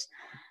perspectives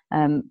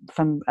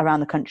from around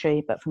the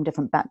country, but from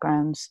different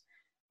backgrounds.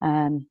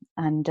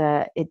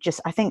 It just,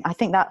 I think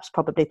that's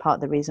probably part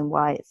of the reason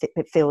why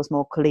it feels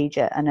more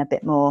collegiate and a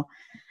bit more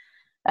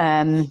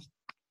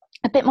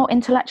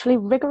intellectually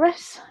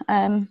rigorous.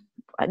 We're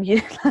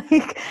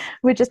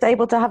just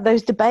able to have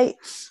those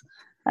debates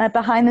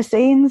behind the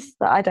scenes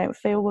that I don't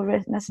feel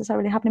were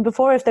necessarily happening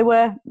before. If they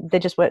were,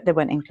 they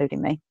weren't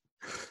including me.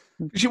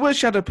 Because you were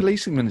Shadow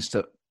Policing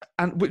Minister,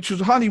 and which was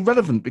highly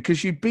relevant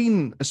because you'd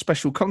been a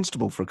special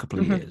constable for a couple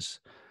of years.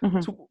 Mm-hmm.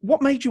 So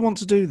what made you want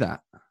to do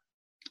that?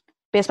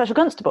 Be a special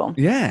constable?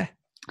 Yeah.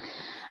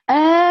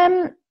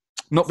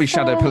 Not be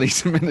Shadow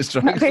Policing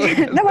Minister. No,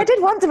 I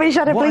did want to be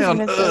Shadow Policing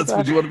Minister. Why on earth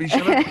would you want to be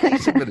Shadow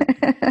Policing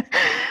Minister?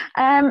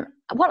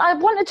 Well, I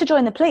wanted to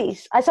join the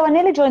police. So I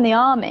nearly joined the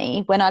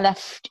army when I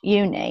left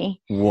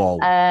uni. Whoa.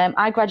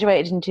 I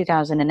graduated in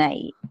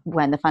 2008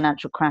 when the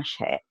financial crash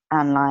hit,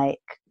 and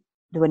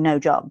there were no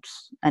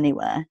jobs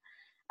anywhere.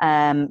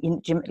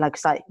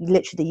 It's like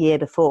literally the year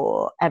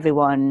before,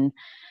 everyone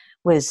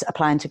was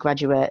applying to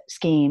graduate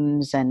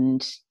schemes,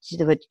 and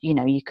there were,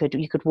 you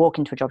could walk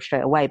into a job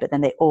straight away, but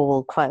then they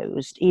all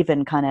closed.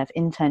 Even kind of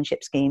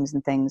internship schemes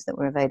and things that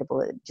were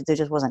available, there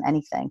just wasn't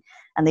anything.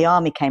 And the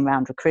army came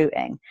around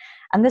recruiting.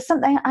 And there's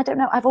something, I don't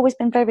know, I've always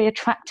been very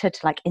attracted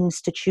to like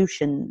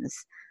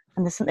institutions,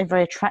 and there's something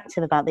very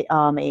attractive about the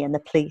army and the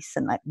police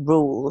and like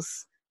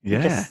rules.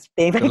 Yeah, just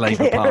being very the Labour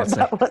clear Party.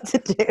 about what to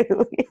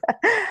do.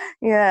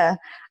 Yeah.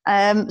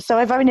 So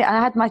I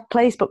had my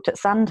place booked at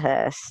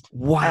Sandhurst.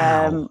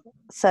 Wow.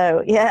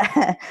 So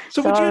yeah.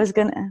 So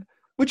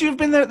would you have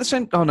been there at the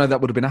same? Oh no,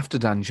 that would have been after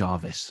Dan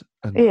Jarvis.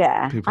 And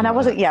and I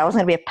wasn't. Yeah, I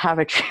wasn't going to be a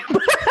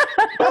paratrooper.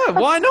 Oh,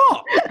 why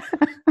not?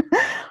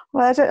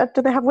 Well,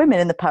 do they have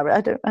women in the para?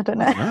 I don't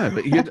know. No,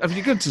 but if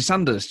you go to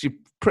Sandhurst, you're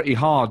pretty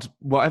hard,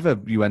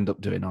 whatever you end up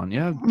doing, aren't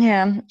you?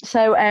 Yeah.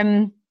 So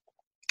why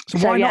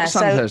not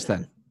Sandhurst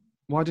then?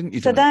 Why didn't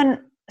you do it?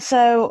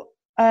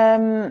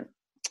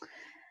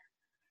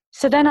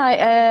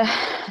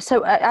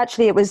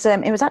 Actually it was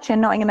actually a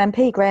Nottingham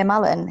MP, Graham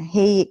Allen.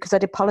 Because I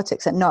did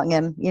politics at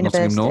Nottingham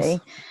University. Nottingham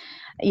North.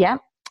 Yeah.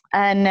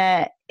 And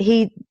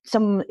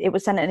it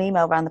was sent an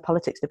email around the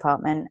politics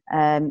department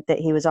that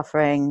he was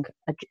offering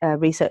a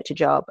researcher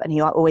job, and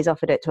he always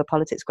offered it to a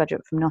politics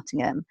graduate from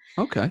Nottingham.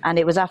 Okay. And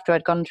it was after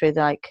I'd gone through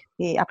the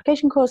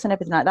application course and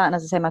everything like that. And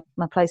as I say,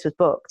 my place was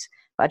booked,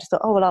 but I just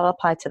thought, oh well, I'll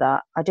apply to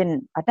that. I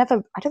don't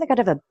think I'd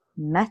ever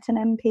met an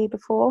MP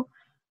before,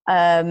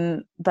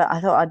 but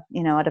I thought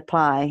I'd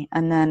apply,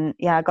 and then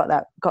I got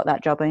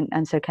that job,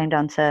 and so came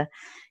down to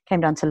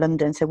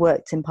London. So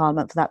worked in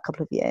Parliament for that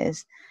couple of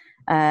years.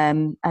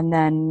 And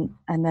then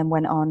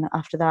went on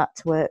after that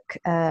to work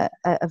at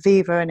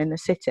Aviva and in the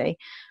city.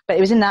 But it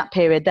was in that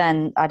period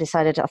then I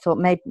thought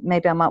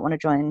maybe I might want to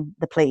join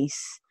the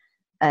police,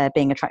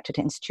 being attracted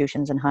to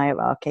institutions and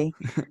hierarchy.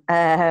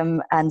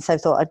 And so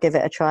thought I'd give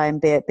it a try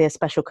and be a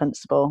special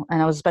constable.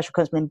 And I was a special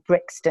constable in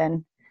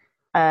Brixton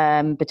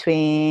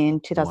between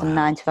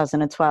 2009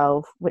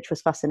 2012, which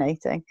was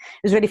fascinating.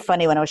 It was really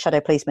funny when I was Shadow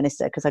Police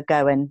Minister, because I'd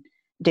go and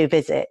do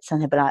visits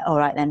and they'd be like, all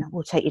right then,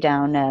 we'll take you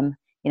down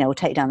we'll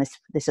take down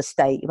this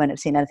estate. You won't have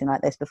seen anything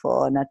like this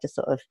before. And I just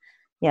sort of,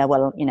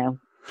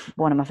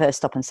 one of my first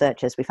stop and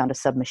searches, we found a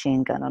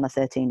submachine gun on a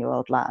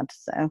 13-year-old lad.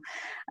 So,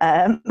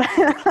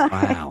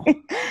 wow.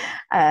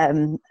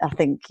 I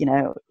think,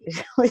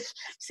 we've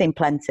seen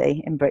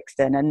plenty in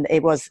Brixton, and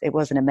it was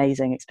an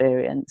amazing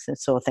experience. I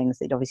saw things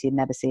that obviously you'd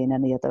never seen in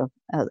any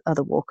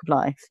other walk of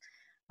life.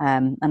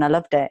 And I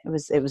loved it.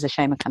 It was a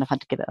shame I kind of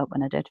had to give it up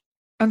when I did.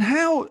 And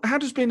how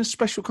does being a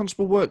special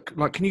constable work?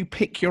 Like, can you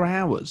pick your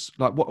hours?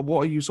 Like,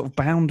 what are you sort of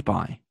bound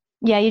by?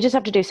 Yeah, you just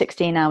have to do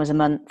 16 hours a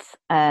month.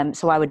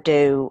 So I would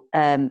do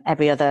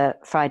every other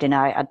Friday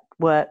night. I'd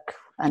work,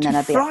 and then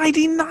I'd be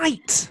Friday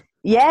night.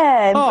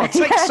 Yeah. Oh,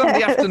 take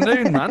Sunday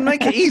afternoon, man.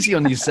 Make it easy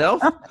on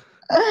yourself.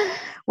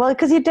 Well,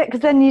 because you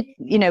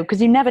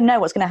never know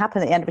what's going to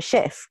happen at the end of a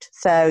shift.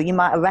 So you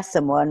might arrest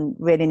someone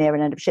really near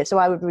an end of a shift. So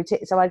I'd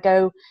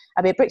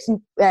be at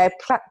Brixton. I'd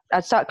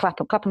start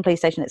at Clapham Police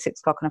Station at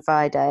 6:00 on a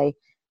Friday,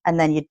 and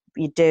then you're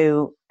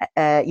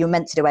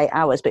meant to do 8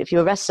 hours. But if you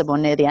arrest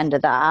someone near the end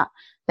of that,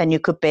 then you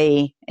could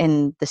be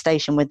in the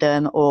station with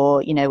them,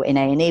 or in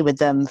A&E with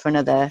them for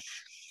another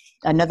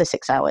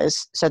 6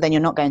 hours. So then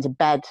you're not going to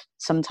bed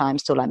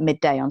sometimes till like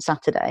midday on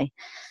Saturday.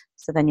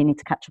 So then you need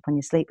to catch up on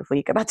your sleep before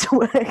you go back to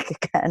work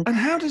again. And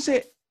how does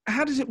it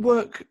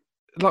work?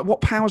 Like,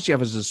 what powers do you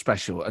have as a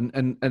special?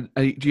 And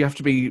do you have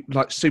to be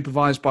like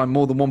supervised by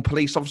more than one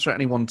police officer at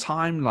any one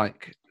time?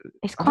 Like,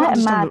 it's quite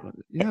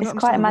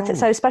a matter.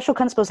 So special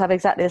constables have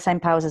exactly the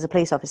same powers as a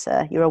police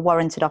officer. You're a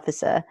warranted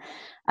officer,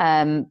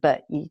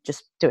 but you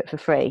just do it for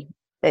free.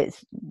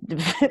 It's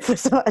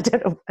I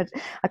don't know.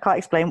 I can't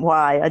explain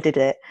why I did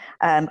it,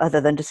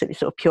 other than just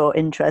sort of pure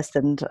interest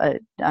and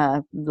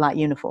like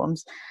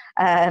uniforms.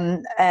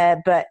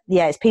 But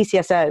yeah, it's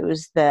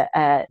PCSOs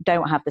that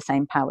don't have the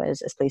same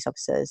powers as police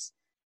officers,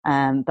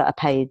 but are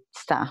paid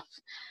staff.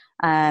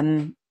 I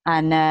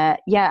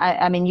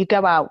mean, you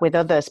go out with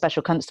other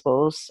special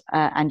constables,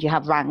 and you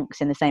have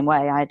ranks in the same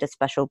way. I had a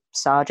special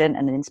sergeant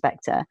and an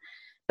inspector.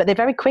 But they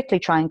very quickly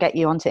try and get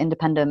you onto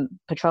independent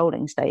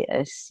patrolling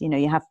status.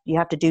 You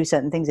have to do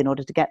certain things in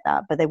order to get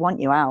that, but they want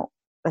you out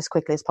as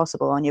quickly as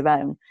possible on your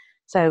own.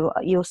 So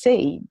you'll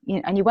see,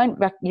 and you won't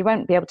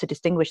be able to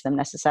distinguish them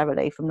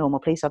necessarily from normal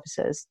police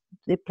officers.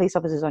 The police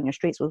officers on your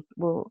streets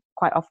will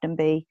quite often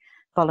be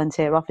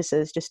volunteer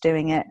officers, just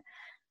doing it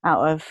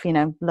out of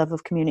love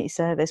of community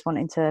service,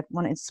 wanting to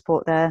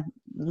support their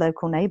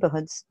local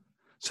neighbourhoods.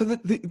 So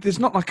there's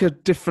not like a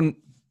different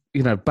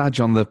badge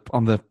on the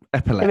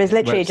epaulette. There is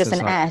literally just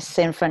an S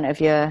in front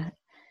of your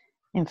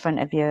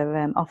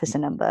officer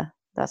number.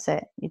 That's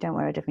it. You don't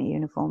wear a different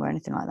uniform or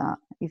anything like that.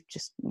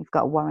 You've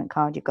got a warrant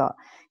card. You've got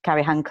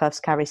carry handcuffs,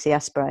 carry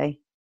CS spray,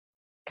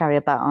 carry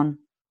a baton.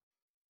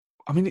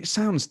 I mean, it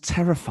sounds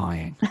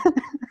terrifying.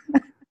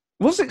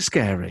 Was it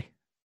scary?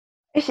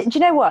 Do you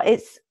know what?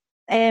 It's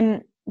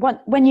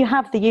when you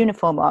have the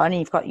uniform on and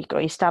you've got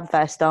your stab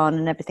vest on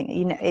and everything.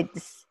 You know,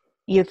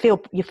 you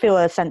feel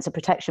a sense of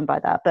protection by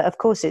that. But of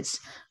course it's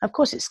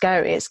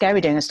scary. It's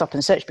scary doing a stop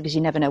and search because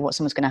you never know what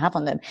someone's going to have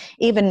on them.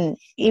 Even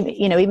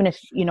if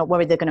you're not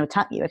worried they're going to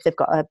attack you, if they've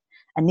got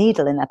a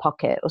needle in their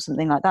pocket or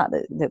something like that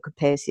could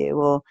pierce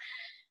you,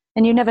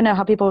 and you never know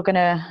how people are going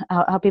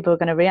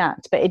to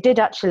react. But it did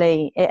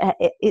actually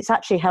it's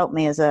actually helped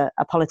me as a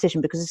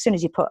politician, because as soon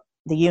as you put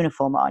the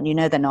uniform on, you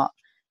know they're not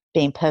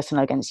being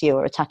personal against you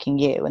or attacking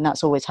you, and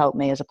that's always helped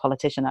me as a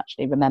politician,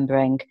 actually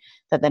remembering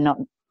that they're not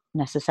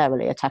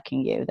necessarily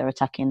attacking you, they're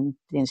attacking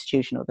the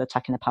institution, or they're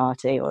attacking the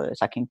party, or they're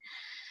attacking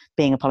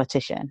being a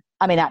politician.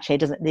 I mean, actually,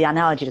 the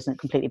analogy doesn't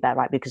completely bear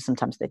right, because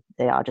sometimes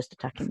they are just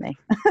attacking me.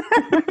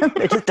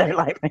 They just don't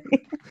like me.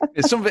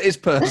 Yeah, some of it is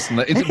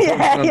personal. It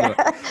isn't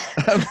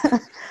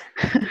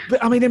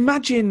but I mean,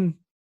 imagine,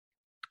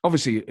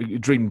 obviously, your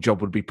dream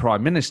job would be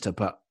Prime Minister,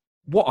 but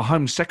what a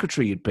Home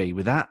Secretary you'd be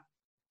with that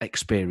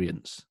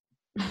experience.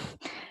 It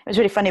was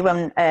really funny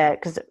when,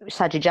 because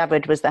Sajid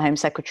Javid was the Home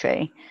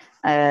Secretary,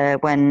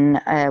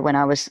 when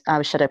I was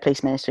Shadow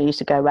Police Minister. He used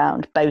to go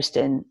around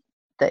boasting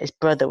that his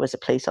brother was a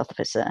police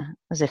officer,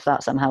 as if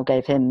that somehow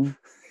gave him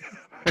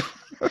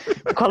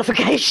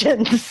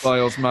qualifications by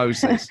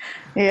osmosis.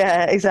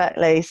 Yeah,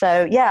 exactly.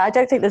 So yeah, I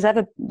don't think there's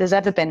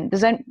ever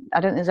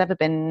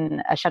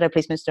been a Shadow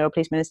Police Minister or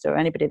Police Minister or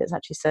anybody that's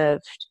actually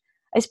served.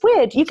 It's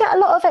weird. You get a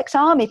lot of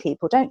ex-army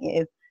people, don't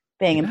you,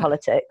 being in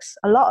politics?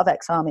 A lot of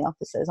ex-army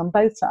officers on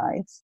both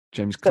sides.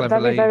 James But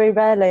Cleverly. very, very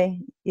rarely.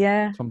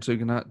 Yeah. Tom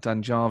Tugendhat,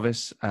 Dan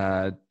Jarvis,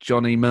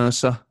 Johnny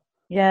Mercer.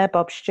 Yeah,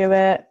 Bob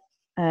Stewart,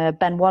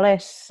 Ben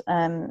Wallace.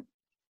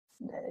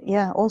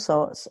 Yeah, all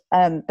sorts.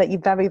 But you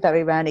very,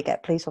 very rarely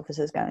get police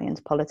officers going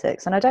into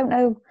politics. And I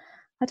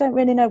don't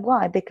really know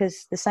why,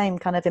 because the same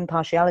kind of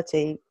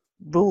impartiality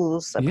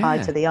rules apply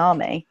to the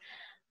army.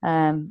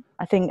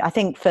 I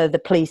think for the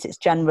police, it's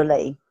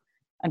generally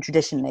and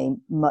traditionally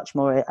much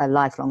more a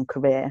lifelong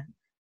career,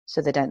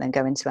 so they don't then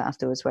go into it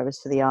afterwards. Whereas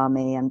for the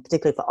army, and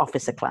particularly for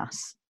officer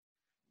class,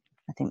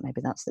 I think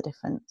maybe that's the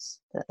difference,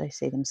 that they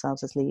see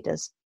themselves as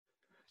leaders.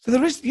 So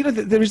there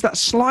is that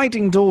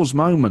sliding doors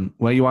moment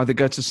where you either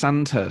go to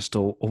Sandhurst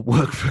or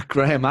work for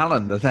Graham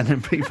Allen, and then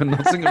MP for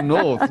Nottingham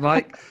North.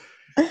 Like,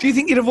 do you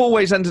think you'd have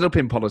always ended up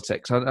in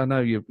politics? I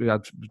know you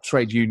had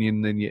trade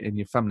union in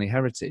your family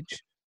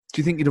heritage. Do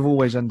you think you'd have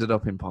always ended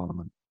up in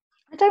Parliament?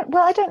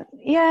 I don't.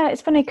 Yeah,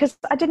 it's funny because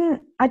I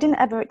didn't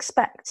ever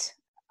expect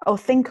or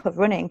think of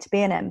running to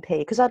be an MP,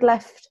 because I'd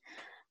left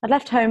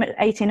home at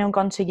 18 and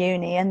gone to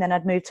uni, and then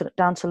I'd moved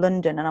down to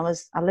London, and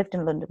I lived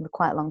in London for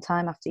quite a long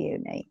time after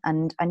uni,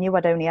 and I knew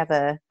I'd only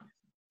ever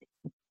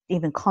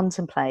even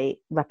contemplate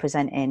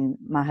representing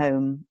my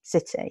home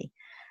city,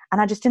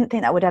 and I just didn't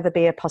think that would ever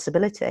be a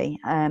possibility.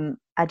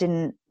 I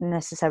didn't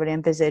necessarily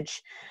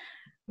envisage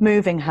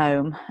moving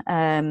home.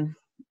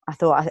 I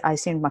thought I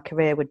assumed my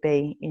career would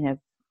be,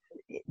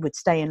 would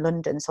stay in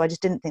London, so I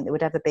just didn't think there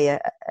would ever be a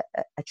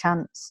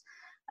chance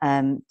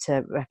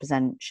to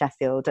represent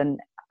Sheffield,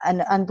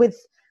 and with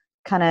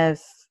kind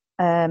of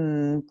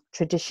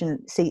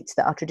tradition seats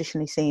that are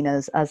traditionally seen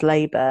as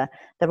Labour,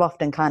 they're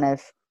often kind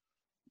of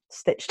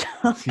stitched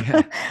up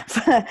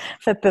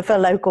for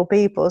local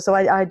people. So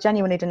I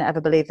genuinely didn't ever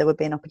believe there would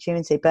be an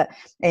opportunity. But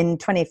in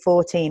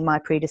 2014, my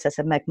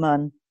predecessor Meg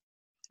Munn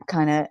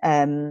kind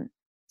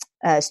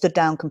of stood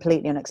down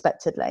completely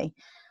unexpectedly.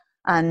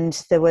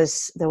 And there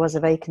was a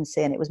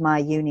vacancy, and it was my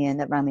union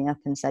that rang me up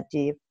and said, do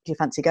you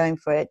fancy going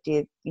for it?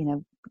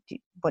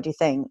 What do you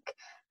think?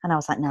 And I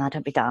was like, nah,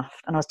 don't be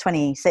daft. And I was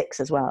 26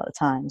 as well at the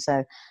time. So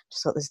I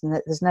just thought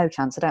there's no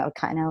chance. I don't have a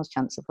cat and owl's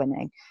chance of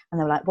winning. And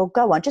they were like, well,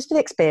 go on, just for the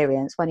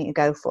experience, why don't you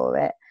go for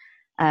it?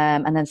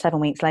 And then 7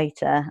 weeks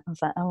later, I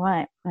was like, all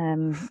right,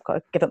 got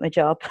to give up my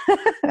job.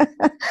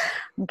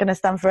 I'm going to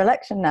stand for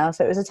election now.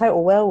 So it was a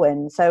total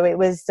whirlwind. So it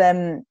was,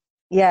 that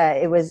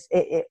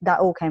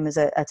all came as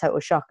a total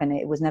shock, and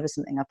it was never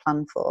something I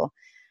planned for.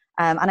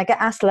 And I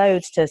get asked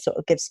loads to sort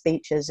of give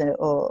speeches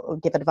or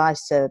give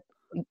advice to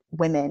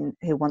women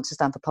who want to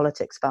stand for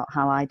politics about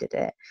how I did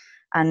it.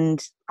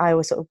 And I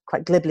always sort of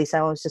quite glibly say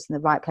I was just in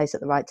the right place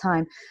at the right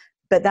time.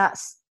 But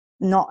that's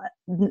not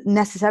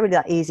necessarily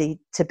that easy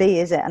to be,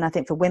 is it? And I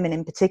think for women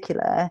in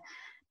particular,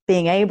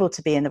 being able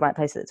to be in the right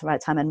place at the right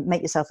time and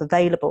make yourself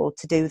available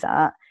to do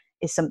that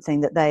is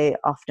something that they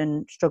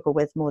often struggle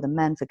with more than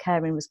men, for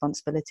caring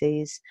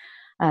responsibilities,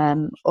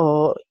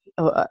 or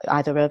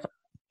either of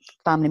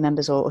family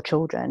members or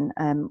children,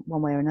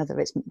 one way or another.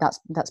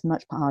 That's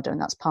much harder, and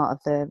that's part of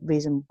the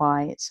reason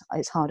why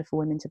it's harder for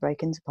women to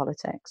break into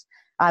politics.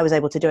 I was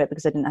able to do it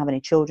because I didn't have any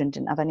children,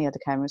 didn't have any other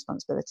caring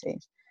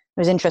responsibilities. It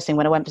was interesting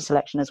when I went for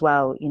selection as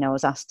well. I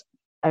was asked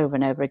over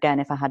and over again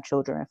if I had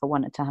children, if I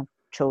wanted to have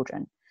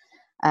children.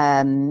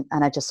 And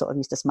I just sort of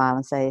used to smile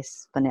and say,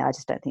 it's funny, I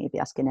just don't think you'd be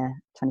asking a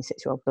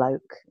 26-year-old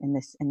bloke in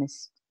this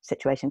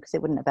situation, because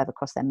it wouldn't have ever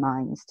crossed their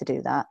minds to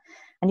do that.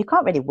 And you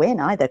can't really win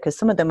either, because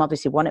some of them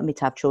obviously wanted me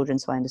to have children,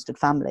 so I understood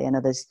family, and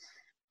others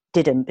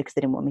didn't, because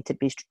they didn't want me to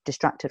be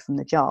distracted from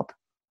the job.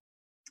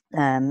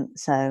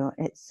 So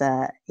it's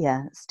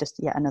it's just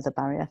yet another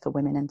barrier for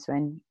women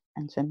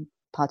entering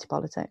party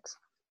politics.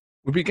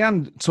 We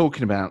began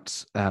talking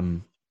about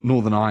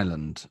Northern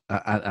Ireland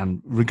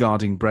and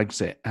regarding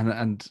Brexit,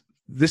 and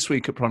this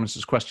week at Prime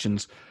Minister's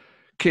Questions,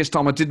 Keir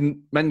Starmer didn't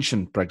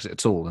mention Brexit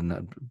at all,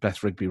 and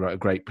Beth Rigby wrote a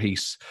great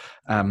piece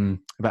about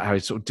how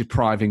he's sort of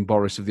depriving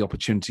Boris of the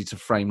opportunity to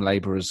frame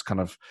Labour as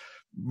kind of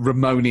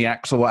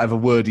Ramoniacs or whatever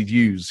word he'd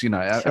use. You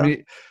know, Sure. I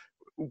mean,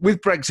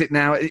 with Brexit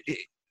now,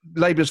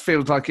 Labour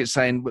feels like it's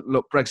saying,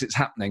 look, Brexit's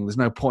happening. There's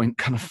no point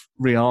kind of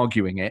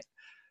re-arguing it.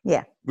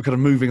 Yeah. We're kind of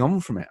moving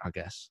on from it, I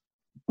guess.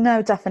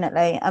 No,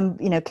 definitely.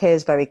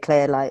 Keir's very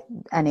clear, like,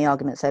 any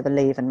arguments over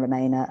leave and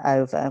remain are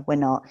over. We're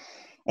not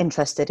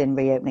interested in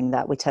reopening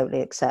that. We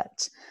totally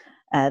accept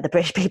the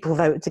British people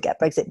voted to get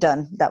Brexit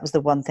done. That was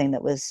the one thing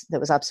that was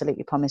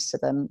absolutely promised to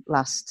them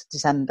last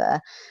December.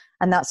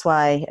 And that's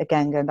why,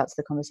 again, going back to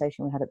the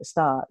conversation we had at the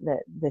start,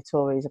 that the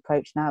Tories'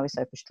 approach now is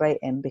so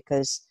frustrating,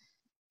 because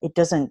it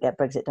doesn't get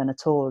Brexit done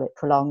at all. It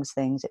prolongs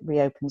things. It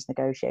reopens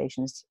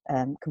negotiations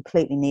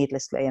completely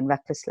needlessly and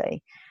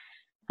recklessly.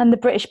 And the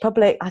British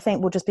public, I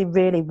think, will just be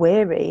really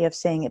weary of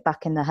seeing it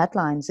back in the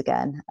headlines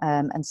again,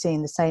 and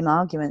seeing the same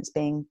arguments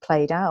being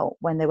played out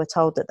when they were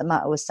told that the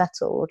matter was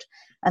settled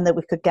and that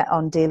we could get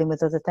on dealing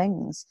with other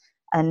things.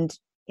 And,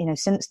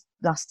 since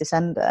last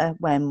December,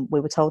 when we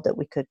were told that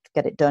we could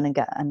get it done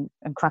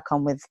and crack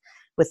on with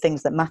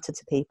things that matter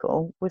to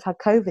people, we've had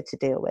COVID to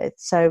deal with.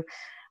 So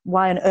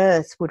why on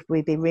earth would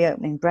we be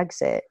reopening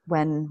Brexit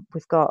when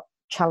we've got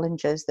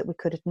challenges that we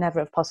could have never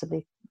have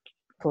possibly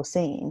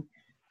foreseen,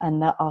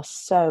 and that are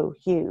so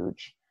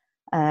huge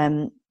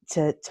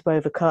to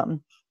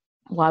overcome?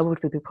 Why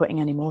would we be putting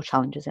any more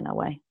challenges in our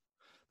way?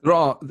 There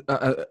are,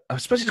 I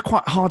suppose it's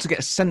quite hard to get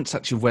a sense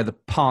actually of where the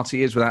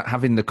party is without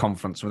having the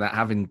conference, without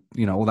having,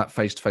 all that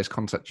face-to-face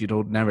contact you'd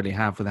ordinarily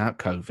have without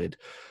COVID.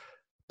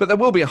 But there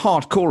will be a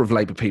hard core of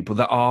Labour people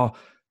that are,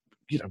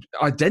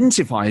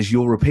 identify as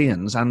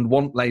Europeans and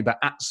want Labour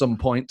at some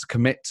point to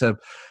commit to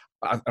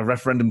a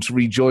referendum to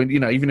rejoin,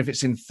 even if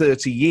it's in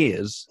 30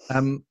 years.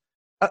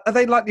 Are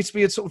they likely to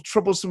be a sort of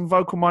troublesome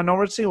vocal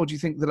minority, or do you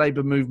think the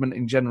Labour movement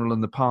in general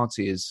and the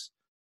party is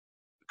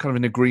kind of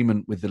in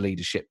agreement with the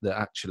leadership that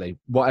actually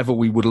whatever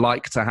we would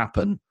like to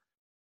happen,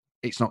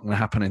 it's not going to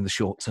happen in the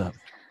short term?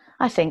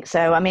 I think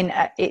so. I mean,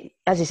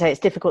 as you say, it's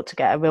difficult to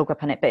get a real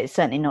grip on it, but it's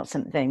certainly not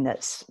something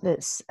that's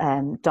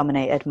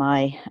dominated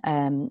my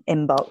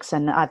inbox.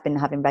 And I've been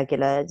having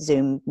regular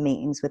Zoom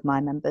meetings with my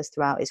members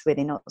throughout. It's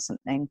really not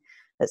something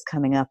that's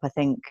coming up. I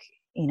think,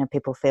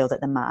 people feel that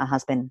the matter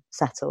has been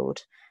settled.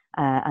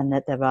 And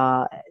that there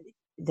are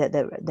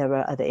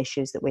other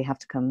issues that we have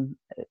to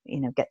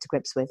get to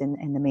grips with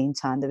in the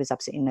meantime. There is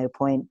absolutely no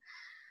point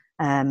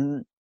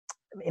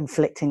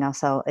inflicting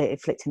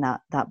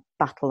that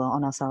battle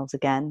on ourselves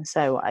again.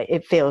 So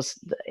it feels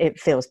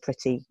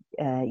pretty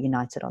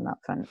united on that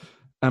front.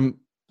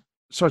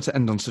 Sorry to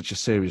end on such a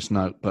serious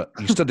note, but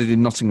you studied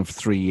in Nottingham for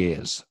 3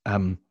 years.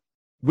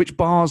 Which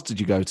bars did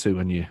you go to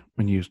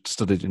when you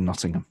studied in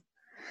Nottingham?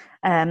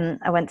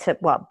 I went to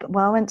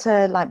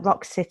like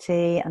Rock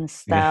City and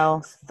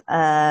Stealth.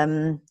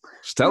 Yeah.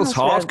 Stealth's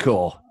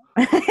hardcore.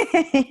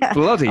 Yeah.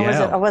 Bloody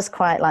hell. I was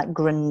quite like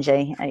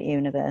grungy at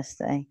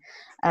university.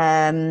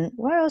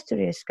 Where else did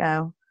we just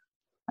go?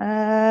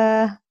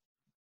 God,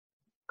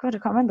 I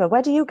can't remember.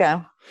 Where do you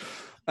go?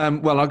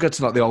 Well, I go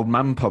to like the old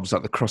man pubs,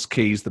 like the Cross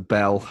Keys, the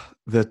Bell,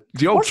 the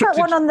old. What's that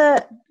one on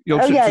the? I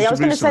was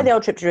going to say the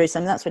old trip to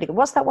Jerusalem. That's really good.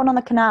 What's that one on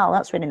the canal?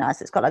 That's really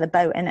nice. It's got like the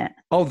boat in it.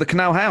 Oh, the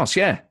Canal House,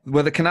 yeah,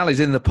 where the canal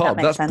is in the pub.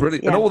 That's sense.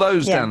 Brilliant. Yeah. And all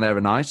those down there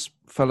are nice.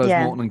 Fellows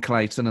Morton and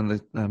Clayton and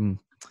the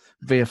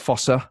Via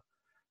Fossa.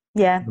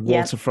 Yeah, the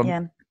waterfront.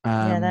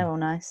 Yeah, they're all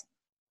nice.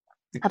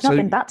 I've not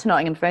been back to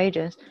Nottingham for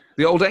ages.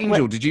 The Old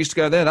Angel. Did you used to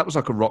go there? That was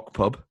like a rock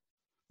pub.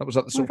 That was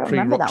like the sort of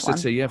pre-Rock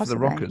City, yeah, possibly. For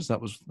the rockers.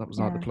 That was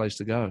like the place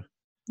to go.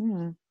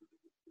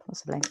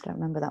 Possibly. Don't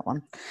remember that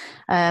one.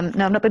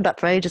 No, I've not been back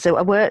for ages. So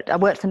I worked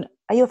for.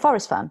 Are you a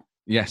Forest fan?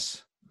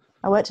 Yes.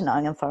 I worked in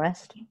Nottingham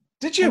Forest.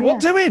 Did you? What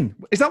doing?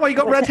 Is that why you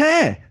got red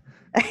hair?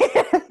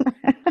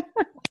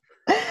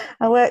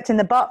 I worked in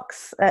the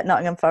box at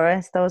Nottingham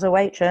Forest. I was a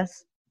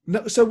waitress.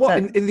 No, so what?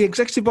 In the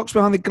executive box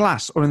behind the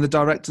glass, or in the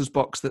director's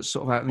box that's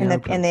sort of out in the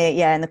open?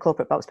 In the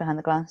corporate box behind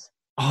the glass.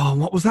 Oh,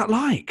 what was that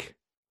like?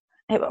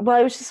 It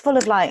was just full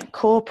of like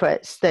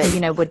corporates that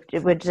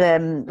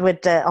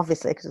would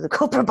obviously because of the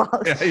corporate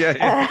box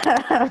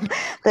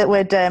that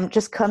would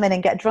just come in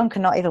and get drunk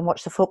and not even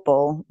watch the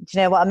football. Do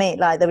you know what I mean?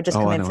 Like they would just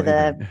come in for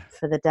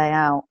the day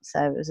out.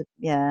 So it was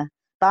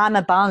But I'm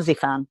a Barnsley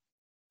fan,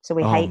 so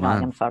we hate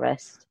Nottingham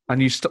Forest.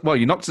 And you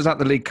knocked us out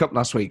the League Cup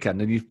last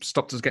weekend, and you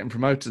stopped us getting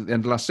promoted at the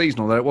end of last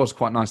season. Although it was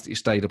quite nice that you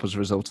stayed up as a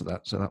result of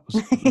that, so that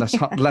was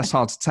less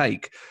hard to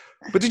take.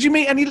 But did you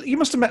meet any? You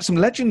must have met some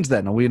legends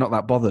then, or were you not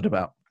that bothered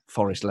about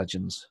Forest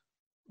legends?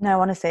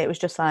 No, honestly, it was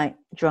just like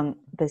drunk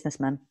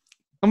businessmen.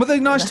 And were they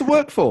nice to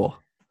work for?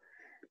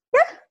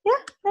 Yeah.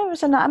 No, it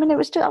was I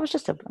was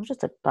just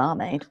a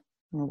barmaid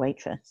and a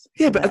waitress.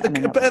 Yeah, but at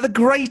the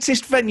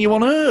greatest venue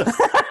on earth.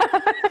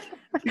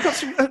 You got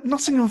some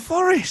Nottingham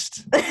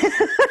Forest.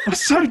 I'm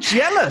so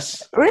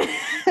jealous.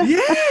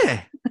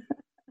 Yeah.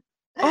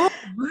 Oh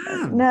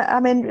man. No, I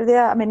mean,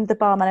 the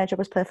bar manager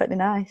was perfectly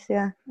nice.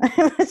 Yeah,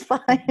 it was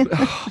fine.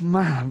 Oh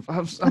man,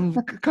 I'm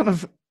kind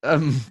of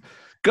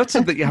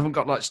gutted that you haven't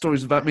got like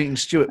stories about meeting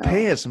Stuart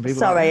Pearce and people.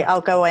 Sorry, like that.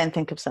 I'll go away and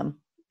think of some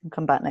and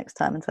come back next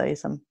time and tell you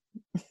some.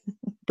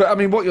 But I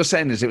mean, what you're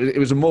saying is it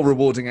was a more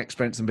rewarding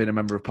experience than being a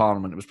member of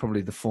Parliament. It was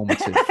probably the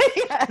formative.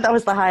 Yeah, that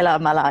was the highlight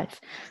of my life.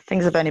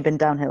 Things have only been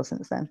downhill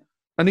since then.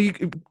 And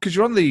because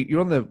you're on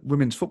the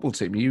women's football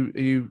team, are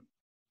you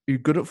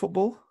good at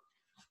football?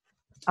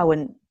 I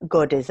wouldn't.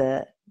 Good is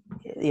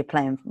you're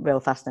playing real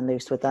fast and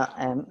loose with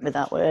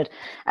that word.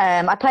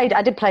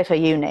 I did play for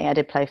uni. I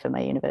did play for my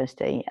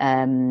university.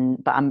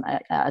 But I'm,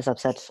 as I've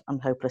said, I'm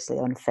hopelessly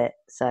unfit.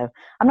 So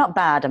I'm not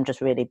bad. I'm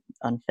just really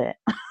unfit.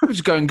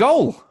 Just go in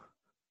goal.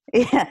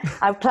 Yeah,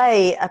 I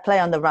play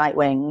on the right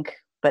wing,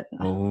 but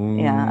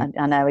yeah,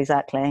 I know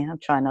exactly. I'm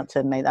trying not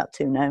to make that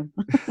too known.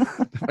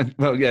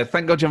 Well, yeah,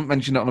 thank God you haven't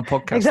mentioned it on a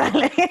podcast.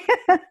 Exactly.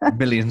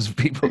 Millions of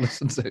people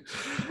listen to.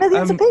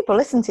 Millions of people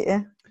listen to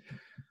you.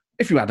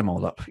 If you add them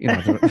all up,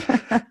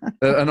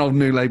 an old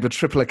New Labour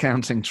triple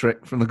accounting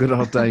trick from the good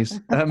old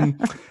days.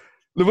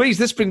 Louise,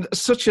 this has been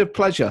such a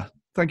pleasure.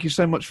 Thank you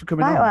so much for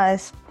coming on.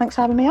 Likewise. Thanks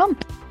for having me on.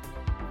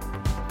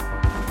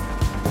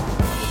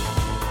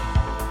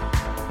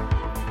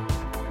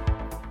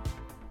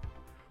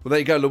 Well, there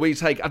you go,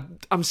 Louise Haigh.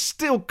 I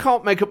still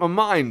can't make up my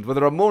mind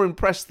whether I'm more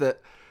impressed that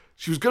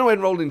she was going to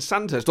enrol in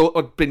Sandhurst or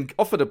had been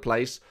offered a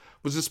place,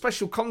 was a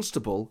special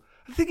constable.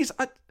 The thing is,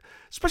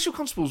 special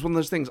constable is one of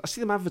those things. I see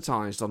them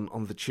advertised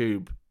on the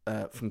tube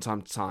from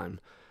time to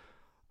time.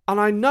 And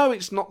I know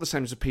it's not the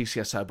same as a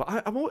PCSO, but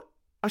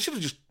I should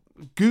have just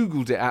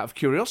Googled it out of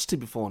curiosity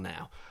before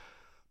now.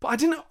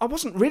 But I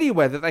wasn't really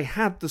aware that they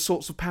had the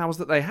sorts of powers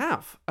that they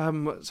have.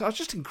 So it's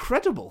just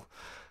incredible.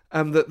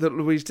 That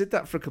Louise did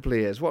that for a couple of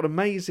years. What an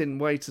amazing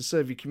way to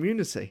serve your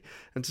community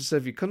and to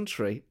serve your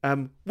country.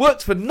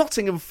 Worked for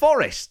Nottingham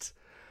Forest.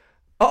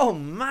 Oh,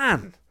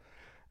 man.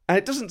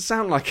 It doesn't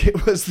sound like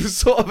it was the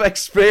sort of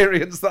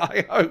experience that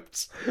I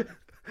hoped.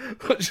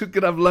 But she's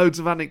going to have loads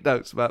of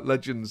anecdotes about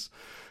legends.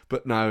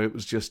 But no, it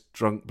was just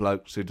drunk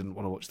blokes who didn't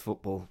want to watch the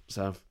football.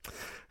 So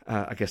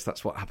I guess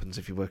that's what happens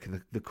if you work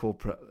in the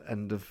corporate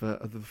end of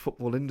the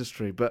football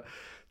industry. But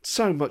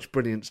so much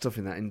brilliant stuff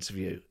in that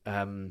interview.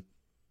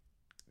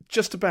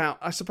 Just about,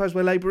 I suppose,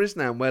 where Labour is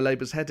now and where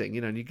Labour's heading,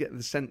 and you get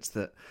the sense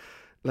that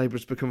Labour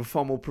has become a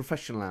far more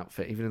professional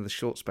outfit, even in the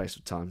short space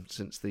of time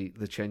since the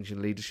change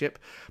in leadership.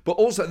 But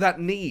also that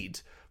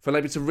need for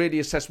Labour to really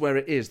assess where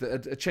it is,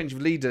 that a change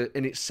of leader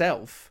in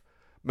itself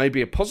may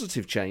be a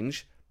positive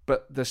change,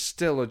 but there's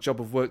still a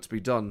job of work to be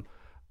done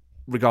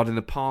regarding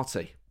the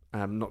party,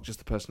 not just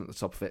the person at the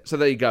top of it. So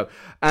there you go.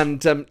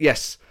 And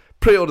yes,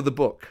 pre-order the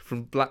book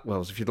from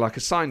Blackwell's if you'd like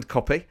a signed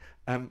copy.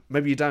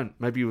 Maybe you don't.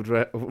 Maybe you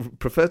would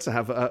prefer to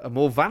have a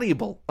more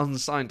valuable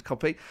unsigned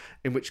copy,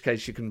 in which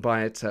case you can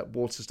buy it at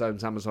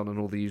Waterstones, Amazon and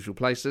all the usual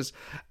places.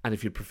 And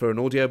if you prefer an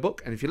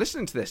audiobook, and if you're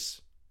listening to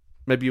this,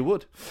 maybe you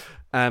would.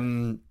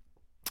 I've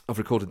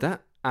recorded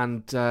that.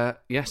 And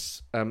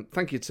yes,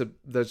 thank you to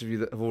those of you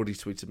that have already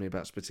tweeted me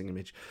about Spitting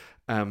Image.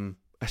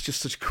 It's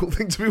just such a cool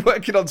thing to be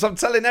working on. So I'm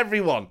telling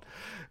everyone.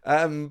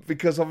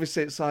 Because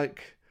obviously it's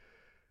like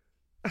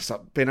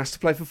being asked to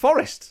play for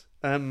Forest.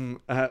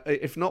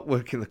 If not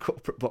working the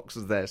corporate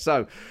boxes there.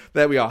 So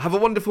there we are. Have a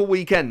wonderful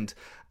weekend.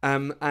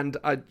 And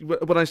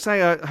when I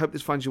say I hope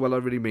this finds you well, I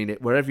really mean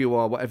it. Wherever you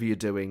are, whatever you're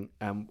doing,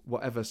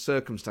 whatever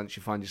circumstance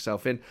you find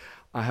yourself in,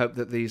 I hope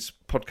that these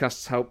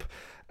podcasts help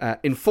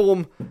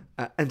inform,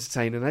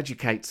 entertain and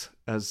educate,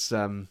 as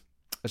an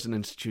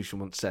institution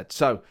once said.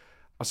 So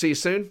I'll see you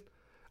soon.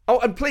 Oh,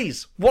 and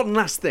please, one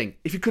last thing.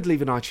 If you could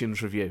leave an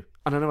iTunes review,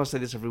 and I know I say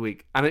this every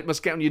week, and it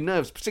must get on your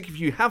nerves, particularly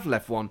if you have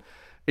left one,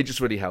 it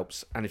just really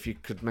helps. And if you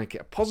could make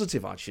it a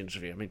positive iTunes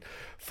review, I mean,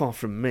 far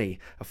from me,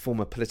 a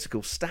former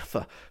political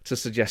staffer, to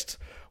suggest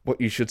what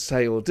you should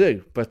say or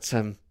do. But,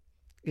 a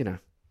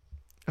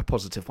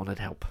positive one would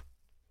help.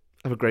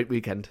 Have a great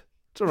weekend.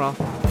 Ta-ra.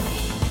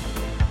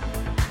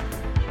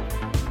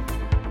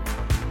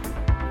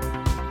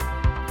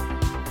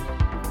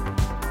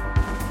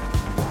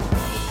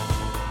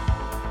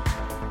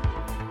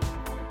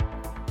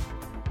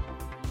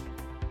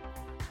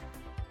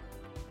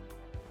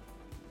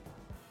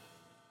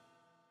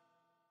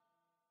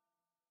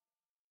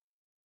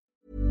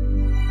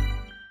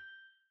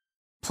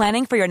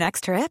 Planning for your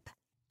next trip?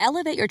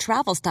 Elevate your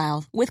travel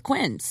style with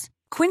Quince.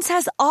 Quince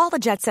has all the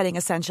jet-setting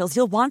essentials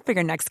you'll want for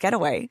your next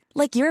getaway,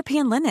 like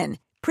European linen,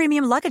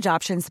 premium luggage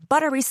options,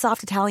 buttery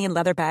soft Italian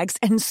leather bags,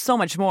 and so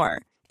much more.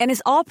 And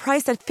is all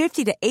priced at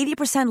 50 to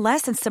 80%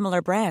 less than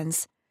similar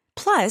brands.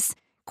 Plus,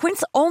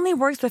 Quince only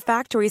works with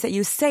factories that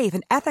use safe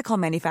and ethical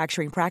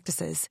manufacturing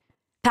practices.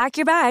 Pack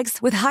your bags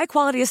with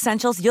high-quality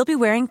essentials you'll be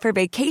wearing for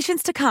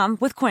vacations to come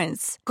with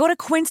Quince. Go to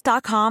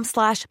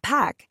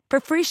quince.com/pack for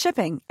free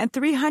shipping and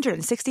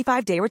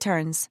 365-day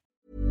returns.